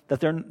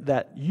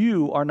that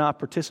you are not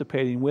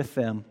participating with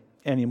them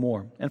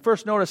anymore. And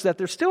first, notice that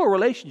there's still a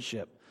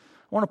relationship.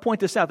 I want to point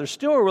this out. There's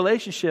still a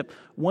relationship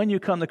when you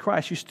come to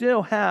Christ. You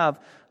still have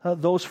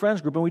those friends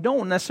group, and we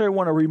don't necessarily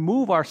want to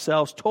remove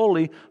ourselves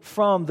totally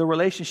from the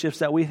relationships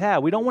that we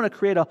have. We don't want to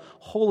create a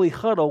holy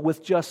huddle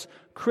with just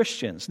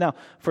Christians. Now,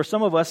 for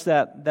some of us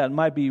that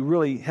might be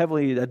really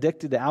heavily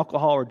addicted to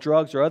alcohol or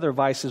drugs or other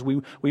vices,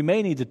 we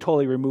may need to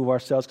totally remove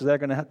ourselves because they're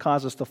going to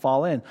cause us to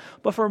fall in.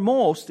 But for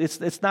most,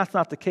 it's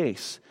not the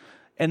case.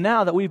 And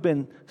now that we've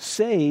been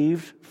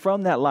saved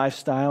from that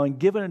lifestyle and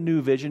given a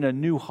new vision, a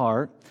new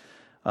heart,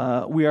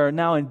 we are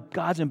now in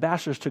God's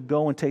ambassadors to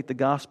go and take the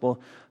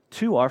gospel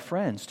to our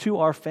friends, to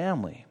our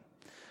family.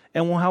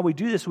 And how we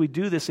do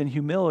this in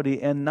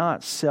humility and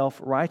not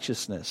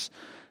self-righteousness.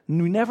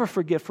 And we never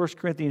forget 1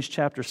 Corinthians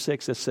chapter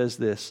 6 that says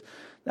this,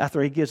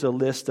 after he gives a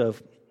list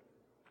of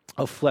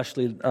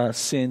fleshly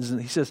sins, and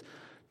he says,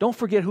 don't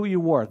forget who you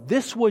were.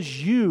 This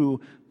was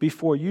you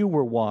before you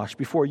were washed,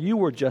 before you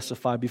were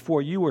justified,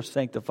 before you were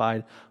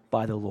sanctified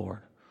by the Lord.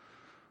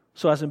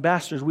 So as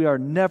ambassadors, we are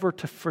never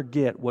to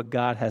forget what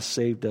God has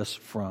saved us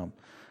from.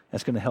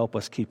 That's going to help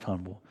us keep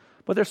humble.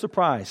 But they're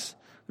surprised.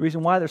 The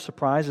reason why they're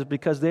surprised is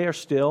because they are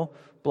still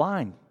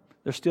blind.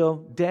 They're still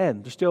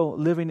dead. They're still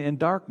living in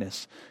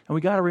darkness. And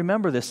we got to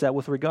remember this, that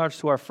with regards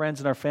to our friends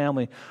and our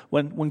family,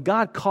 when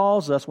God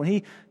calls us,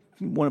 when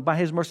by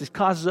His mercies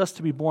causes us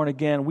to be born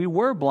again, we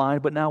were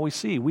blind, but now we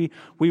see. We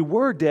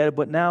were dead,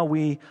 but now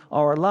we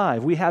are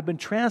alive. We have been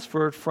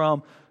transferred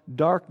from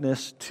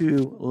darkness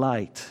to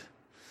light.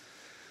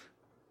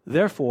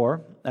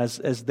 Therefore,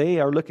 as they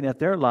are looking at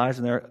their lives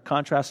and they're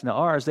contrasting to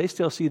ours, they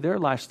still see their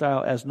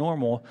lifestyle as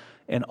normal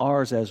and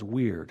ours as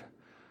weird.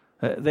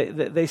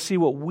 They see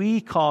what we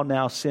call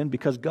now sin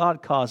because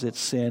God calls it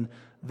sin.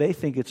 They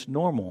think it's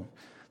normal.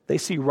 They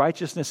see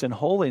righteousness and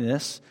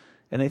holiness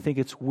and they think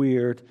it's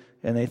weird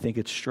and they think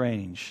it's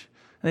strange.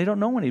 And they don't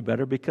know any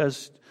better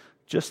because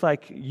just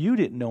like you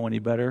didn't know any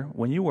better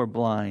when you were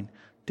blind,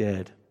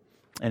 dead,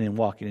 and in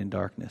walking in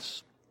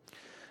darkness.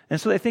 And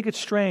so they think it's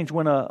strange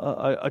when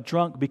a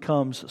drunk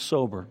becomes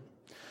sober.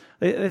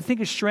 They think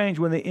it's strange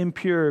when the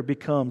impure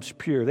becomes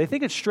pure. They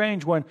think it's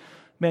strange when,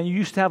 man, you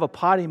used to have a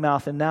potty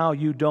mouth and now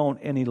you don't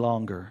any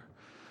longer.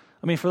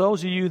 I mean, for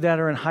those of you that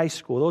are in high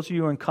school, those of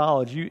you who are in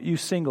college, you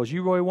singles,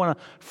 you really want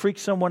to freak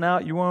someone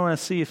out, you want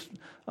to see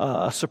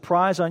a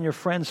surprise on your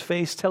friend's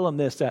face, tell them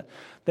this, that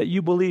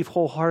you believe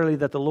wholeheartedly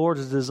that the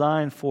Lord's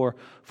design for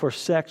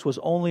sex was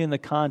only in the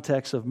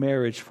context of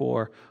marriage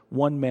for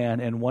one man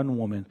and one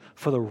woman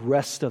for the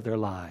rest of their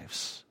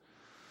lives.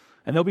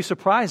 And they'll be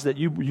surprised that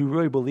you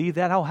really believe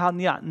that, how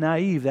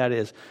naive that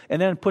is.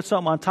 And then put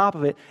something on top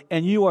of it,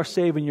 and you are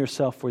saving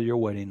yourself for your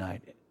wedding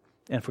night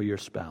and for your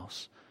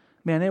spouse.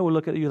 Man, they will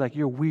look at you like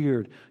you're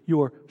weird,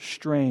 you're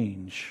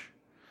strange.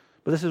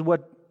 But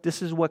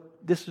this is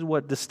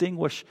what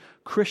distinguished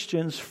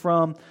Christians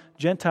from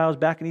Gentiles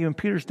back in even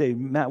Peter's day.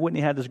 Matt Whitney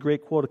had this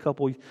great quote a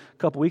couple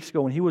weeks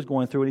ago when he was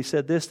going through it. He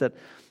said this, that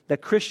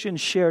Christians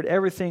shared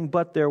everything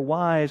but their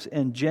wives,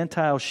 and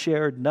Gentiles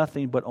shared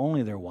nothing but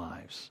only their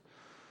wives.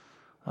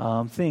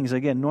 Things,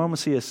 again,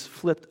 normalcy is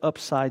flipped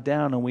upside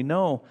down, and we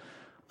know,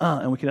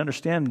 and we can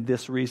understand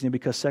this reasoning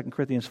because 2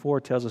 Corinthians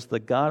 4 tells us the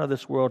God of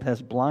this world has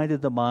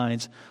blinded the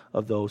minds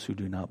of those who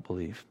do not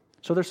believe.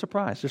 So they're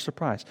surprised.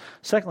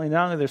 Secondly,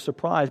 not only they're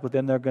surprised, but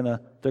then they're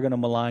gonna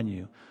malign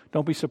you.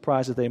 Don't be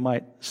surprised that they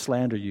might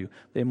slander you.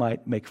 They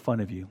might make fun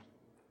of you.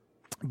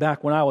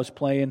 Back when I was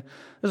playing,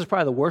 this is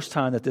probably the worst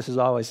time that this has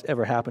always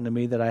ever happened to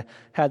me, that I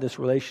had this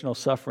relational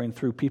suffering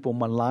through people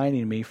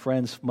maligning me,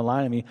 friends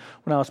maligning me.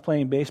 When I was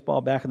playing baseball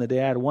back in the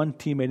day, I had one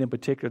teammate in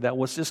particular that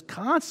was just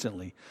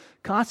constantly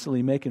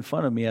making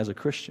fun of me as a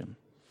Christian.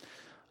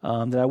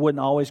 That I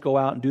wouldn't always go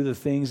out and do the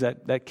things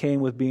that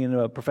came with being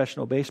a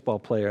professional baseball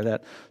player.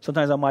 That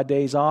sometimes on my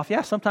days off,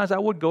 sometimes I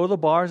would go to the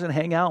bars and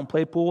hang out and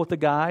play pool with the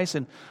guys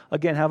and,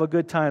 again, have a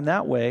good time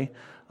that way.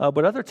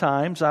 But other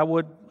times I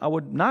would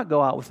not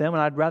go out with them,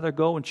 and I'd rather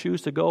go and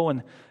choose to go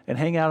and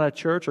hang out at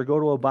church or go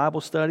to a Bible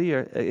study,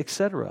 or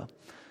etc.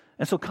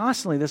 And so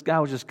constantly, this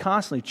guy was just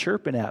constantly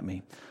chirping at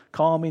me,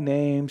 calling me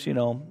names,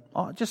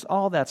 just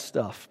all that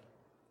stuff.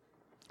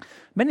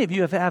 Many of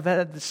you have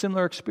had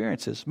similar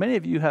experiences. Many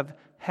of you have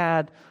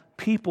had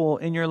people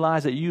in your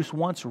lives that you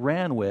once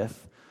ran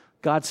with.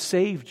 God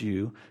saved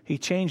you. He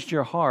changed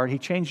your heart. He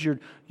changed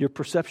your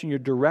perception, your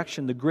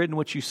direction, the grid in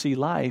which you see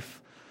life.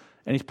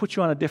 And He's put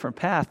you on a different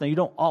path. Now, you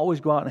don't always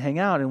go out and hang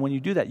out. And when you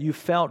do that, you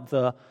felt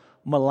the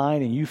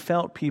maligning. You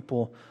felt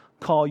people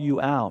call you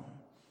out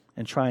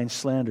and try and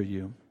slander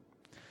you.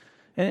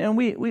 And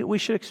we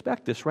should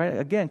expect this, right?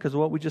 Again, because of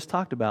what we just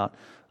talked about.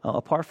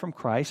 Apart from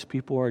Christ,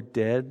 people are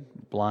dead,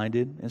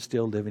 blinded, and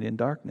still living in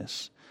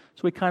darkness.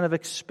 So we kind of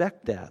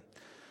expect that.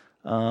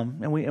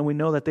 And we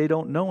know that they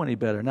don't know any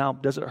better. Now,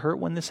 does it hurt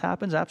when this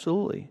happens?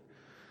 Absolutely.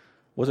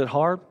 Was it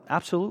hard?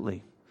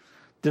 Absolutely.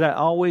 Did I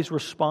always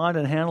respond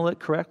and handle it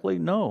correctly?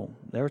 No.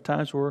 There were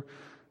times where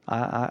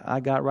I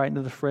got right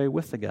into the fray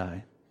with the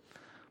guy.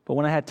 But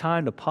when I had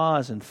time to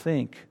pause and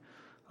think,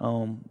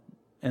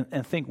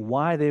 and think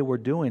why they were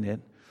doing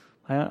it,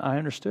 I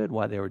understood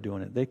why they were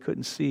doing it. They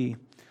couldn't see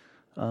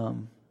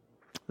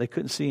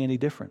any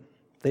different.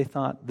 They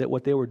thought that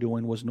what they were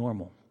doing was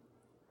normal.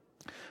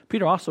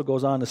 Peter also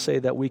goes on to say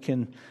that we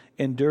can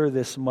endure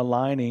this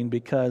maligning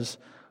because,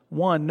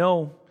 one,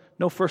 no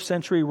first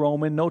century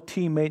Roman, no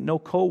teammate, no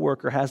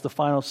co-worker has the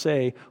final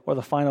say or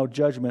the final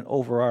judgment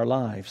over our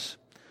lives.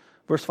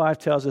 Verse 5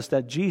 tells us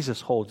that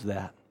Jesus holds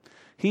that.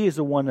 He is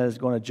the one that is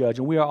going to judge,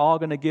 and we are all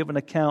going to give an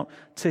account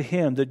to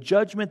Him. The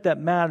judgment that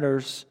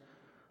matters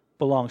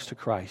belongs to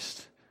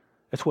Christ.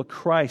 It's what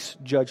Christ's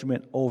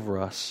judgment over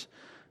us.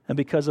 And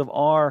because of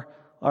our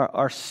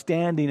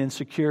standing and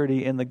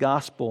security in the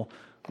gospel,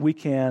 we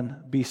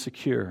can be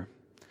secure.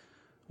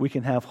 We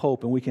can have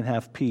hope and we can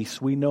have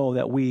peace. We know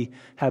that we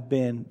have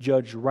been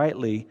judged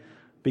rightly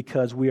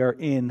because we are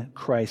in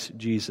Christ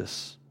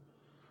Jesus.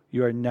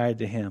 You are united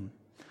to Him.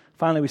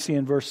 Finally, we see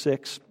in verse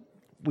 6,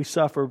 we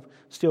suffer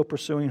still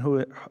pursuing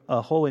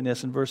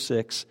holiness in verse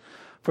 6.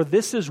 For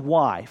this is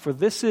why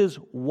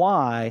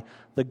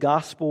the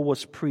gospel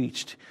was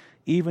preached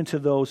even to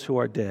those who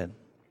are dead.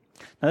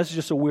 Now, this is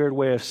just a weird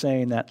way of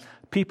saying that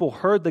people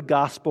heard the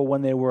gospel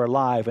when they were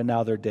alive and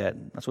now they're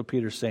dead. That's what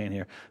Peter's saying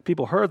here.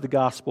 People heard the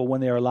gospel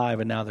when they were alive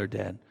and now they're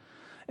dead.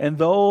 And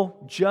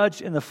though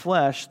judged in the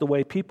flesh the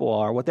way people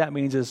are, what that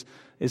means is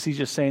he's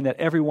just saying that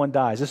everyone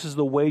dies. This is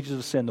the wages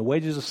of sin. The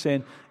wages of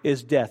sin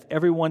is death.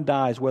 Everyone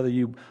dies, whether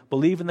you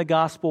believe in the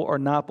gospel or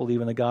not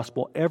believe in the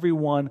gospel.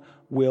 Everyone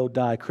will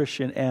die,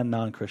 Christian and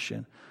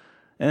non-Christian.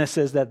 And it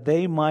says that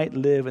they might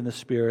live in the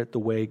Spirit the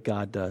way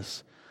God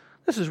does.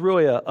 This is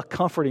really a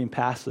comforting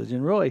passage.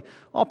 And really,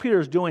 all Peter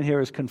is doing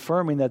here is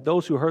confirming that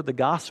those who heard the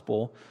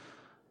gospel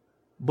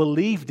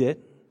believed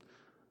it.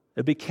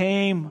 It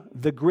became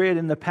the grid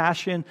and the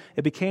passion.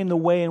 It became the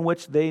way in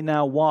which they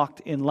now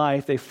walked in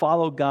life. They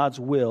followed God's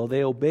will.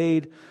 They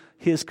obeyed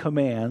His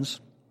commands.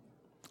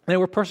 And they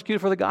were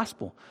persecuted for the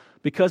gospel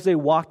because they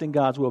walked in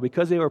God's will,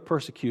 because they were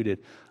persecuted.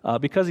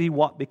 Because they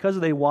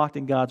walked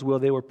in God's will,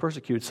 they were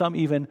persecuted. Some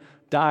even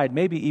died,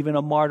 maybe even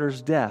a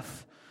martyr's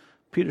death.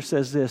 Peter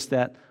says this,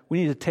 that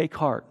we need to take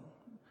heart.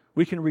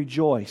 We can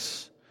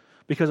rejoice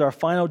because our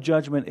final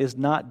judgment is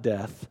not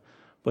death,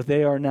 but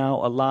they are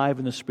now alive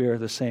in the Spirit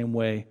the same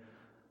way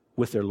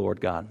with their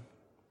Lord God.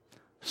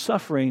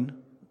 Suffering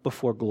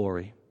before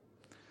glory.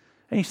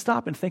 And you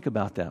stop and think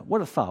about that.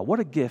 What a thought. What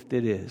a gift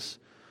it is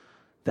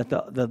that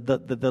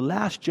the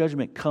last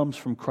judgment comes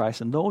from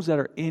Christ. And those that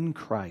are in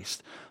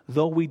Christ,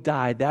 though we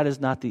die, that is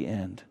not the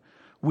end.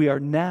 We are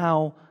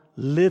now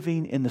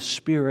living in the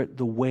Spirit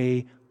the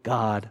way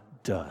God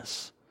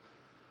does.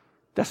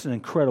 That's an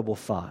incredible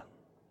thought.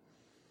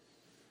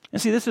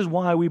 And see, this is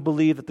why we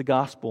believe that the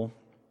gospel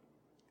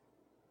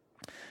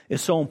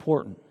is so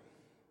important.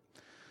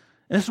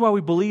 And this is why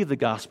we believe the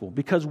gospel,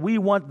 because we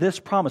want this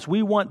promise.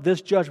 We want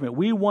this judgment.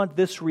 We want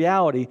this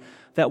reality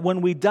that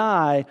when we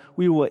die,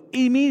 we will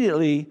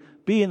immediately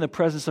be in the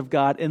presence of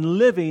God and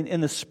living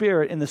in the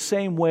Spirit in the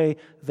same way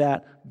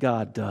that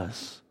God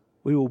does.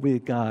 We will be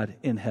God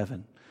in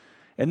heaven.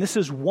 And this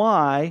is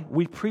why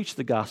we preach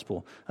the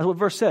gospel. That's what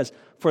verse says.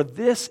 For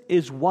this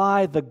is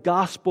why the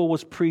gospel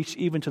was preached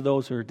even to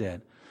those who are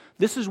dead.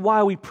 This is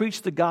why we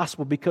preach the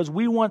gospel, because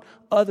we want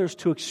others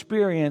to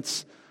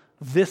experience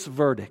this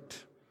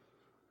verdict.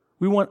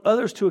 We want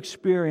others to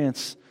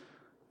experience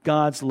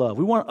God's love.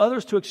 We want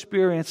others to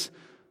experience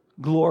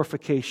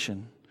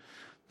glorification.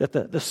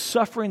 That the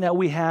suffering that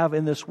we have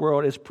in this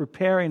world is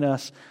preparing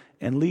us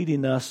and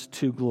leading us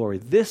to glory.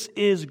 This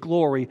is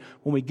glory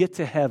when we get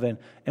to heaven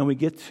and we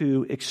get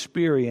to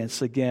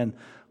experience, again,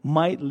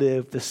 might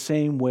live the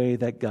same way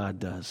that God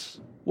does.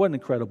 What an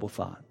incredible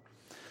thought.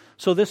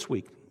 So this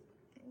week,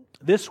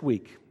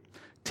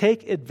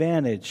 take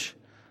advantage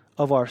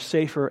of our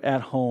safer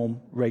at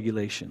home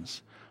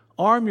regulations.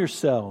 Arm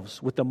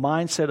yourselves with the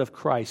mindset of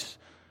Christ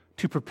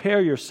to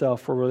prepare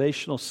yourself for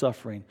relational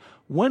suffering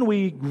when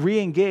we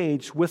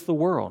re-engage with the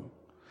world.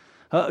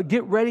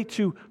 Get ready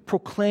to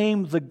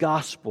proclaim the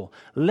gospel.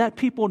 Let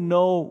people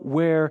know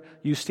where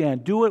you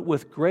stand. Do it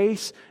with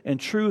grace and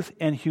truth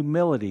and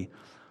humility.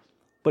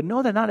 But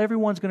know that not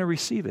everyone's going to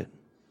receive it.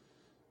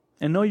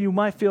 And know you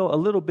might feel a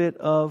little bit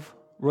of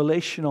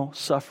relational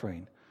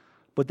suffering.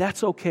 But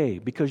that's okay,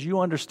 because you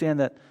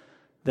understand that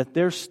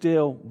they're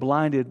still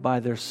blinded by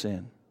their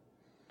sin.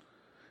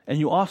 And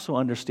you also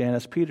understand,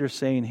 as Peter's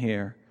saying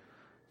here,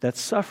 that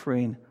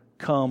suffering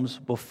comes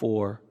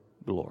before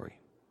glory.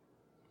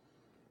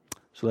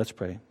 So let's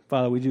pray.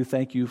 Father, we do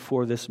thank you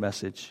for this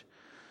message.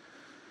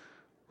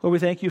 Lord, we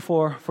thank you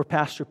for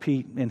Pastor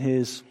Pete and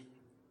his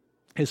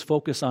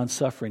focus on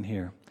suffering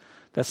here.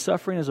 That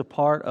suffering is a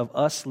part of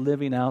us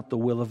living out the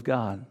will of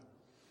God.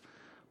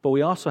 But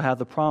we also have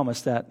the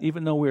promise that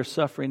even though we are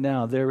suffering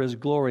now, there is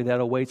glory that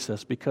awaits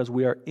us because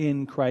we are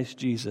in Christ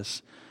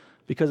Jesus.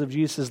 Because of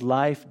Jesus'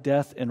 life,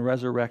 death, and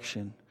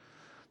resurrection.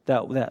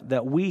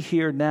 That we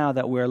hear now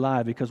that we're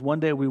alive, because one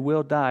day we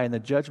will die, and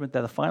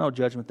the final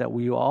judgment that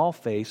we all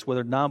face,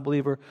 whether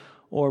non-believer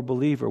or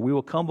believer, we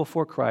will come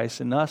before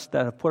Christ, and us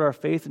that have put our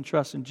faith and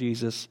trust in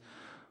Jesus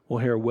will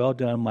hear, "Well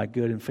done, my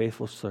good and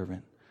faithful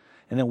servant."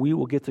 And then we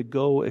will get to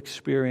go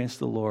experience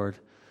the Lord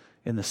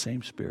in the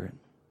same Spirit.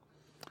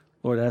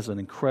 Lord, that is an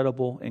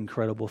incredible,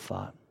 incredible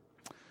thought.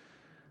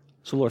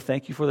 So, Lord,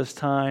 thank you for this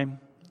time.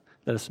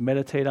 Let us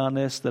meditate on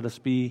this. Let us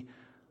be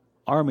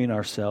arming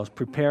ourselves,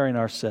 preparing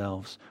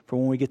ourselves for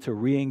when we get to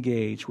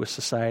re-engage with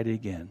society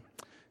again.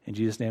 In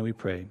Jesus' name we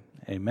pray.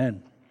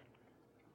 Amen.